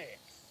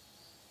Aramaic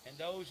and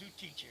those who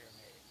teach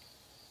Aramaic,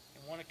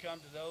 and want to come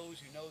to those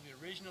who know the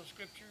original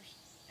scriptures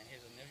and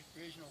his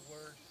original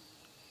word,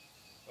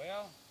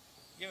 well,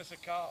 give us a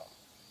call.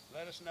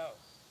 Let us know.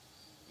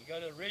 You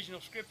go to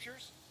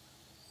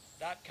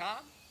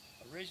originalscriptures.com,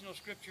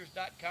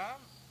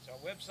 originalscriptures.com. It's our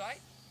website.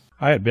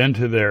 I had been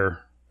to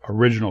their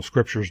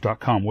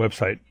originalscriptures.com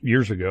website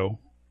years ago.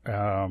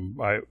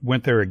 I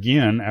went there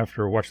again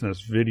after watching this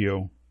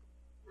video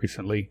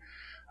recently,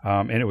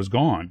 and it was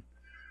gone.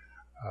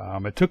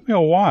 It took me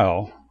a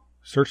while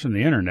searching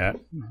the internet,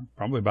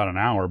 probably about an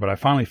hour, but I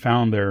finally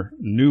found their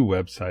new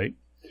website.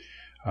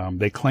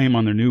 They claim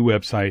on their new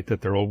website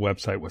that their old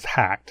website was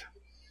hacked.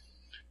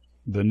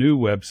 The new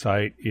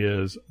website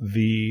is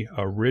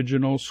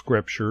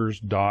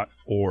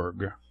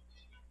theoriginalscriptures.org.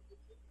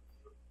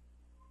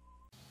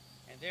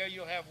 And there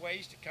you'll have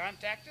ways to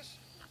contact us.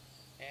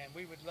 And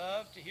we would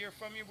love to hear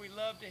from you. We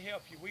love to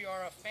help you. We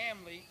are a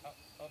family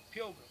of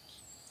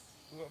pilgrims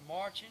who are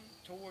marching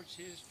towards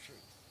His truth.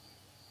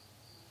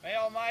 May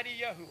Almighty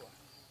Yahuwah,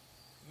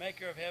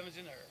 maker of heavens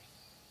and earth,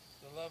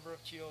 the lover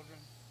of children,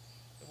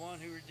 the one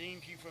who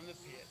redeems you from the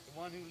pit, the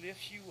one who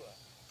lifts you up,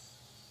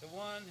 the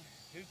one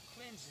who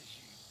cleanses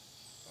you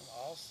from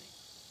all sin,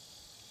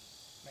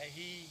 may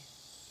He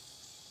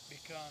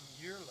become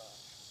your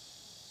love.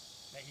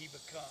 May He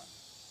become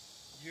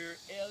your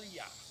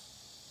Eliah.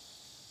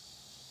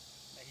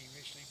 May He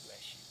richly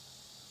bless you.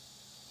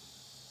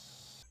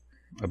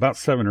 About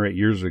 7 or 8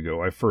 years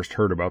ago, I first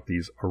heard about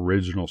these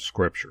original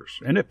scriptures,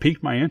 and it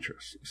piqued my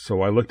interest.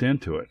 So I looked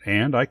into it,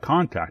 and I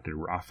contacted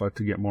Rafa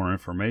to get more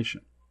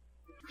information.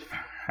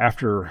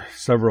 After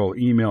several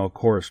email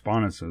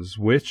correspondences,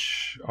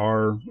 which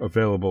are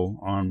available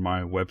on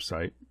my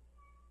website,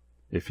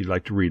 if you'd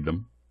like to read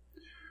them,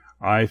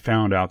 I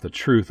found out the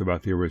truth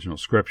about the original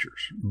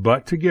scriptures.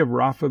 But to give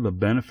Rafa the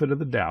benefit of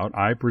the doubt,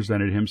 I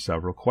presented him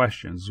several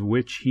questions,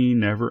 which he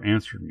never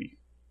answered me.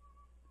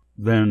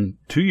 Then,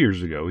 2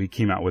 years ago, he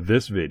came out with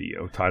this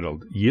video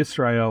titled,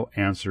 Benner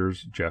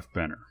Answers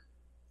Benner.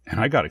 And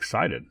I got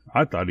excited.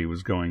 I thought he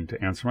was going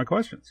to answer my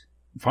questions.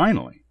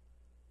 Finally.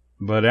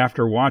 But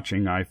after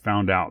watching, I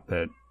found out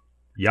that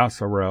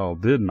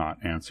Yasarel did not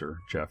answer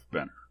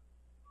Benner.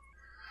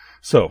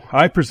 So,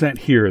 I present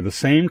here the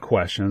same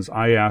questions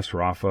I asked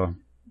Rafa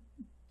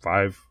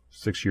 5-6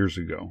 years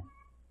ago.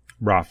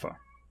 Rafa,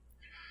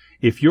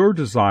 if your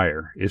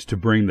desire is to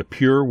bring the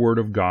pure Word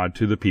of God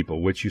to the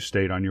people, which you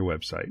state on your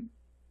website,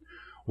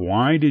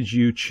 why did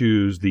you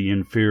choose the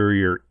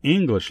inferior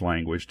English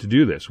language to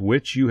do this,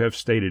 which you have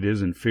stated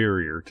is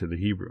inferior to the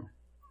Hebrew?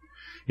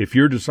 If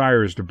your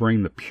desire is to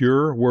bring the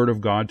pure Word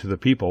of God to the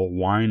people,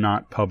 why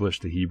not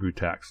publish the Hebrew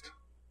text?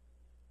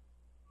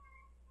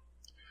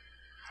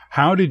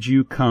 How did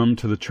you come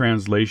to the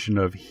translation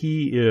of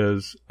He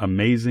is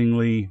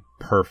amazingly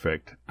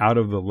perfect out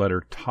of the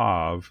letter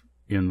Tav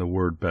in the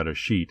word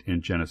Bereshit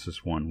in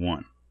Genesis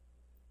 1:1?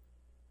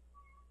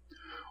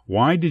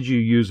 Why did you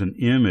use an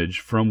image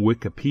from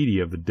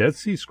Wikipedia of the Dead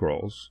Sea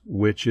Scrolls,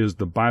 which is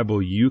the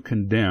Bible you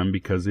condemn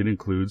because it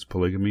includes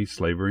polygamy,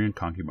 slavery, and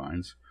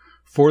concubines,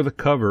 for the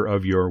cover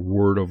of your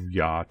Word of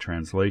Yah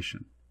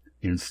translation,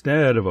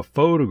 instead of a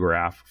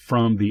photograph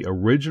from the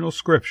original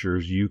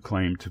scriptures you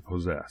claim to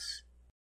possess?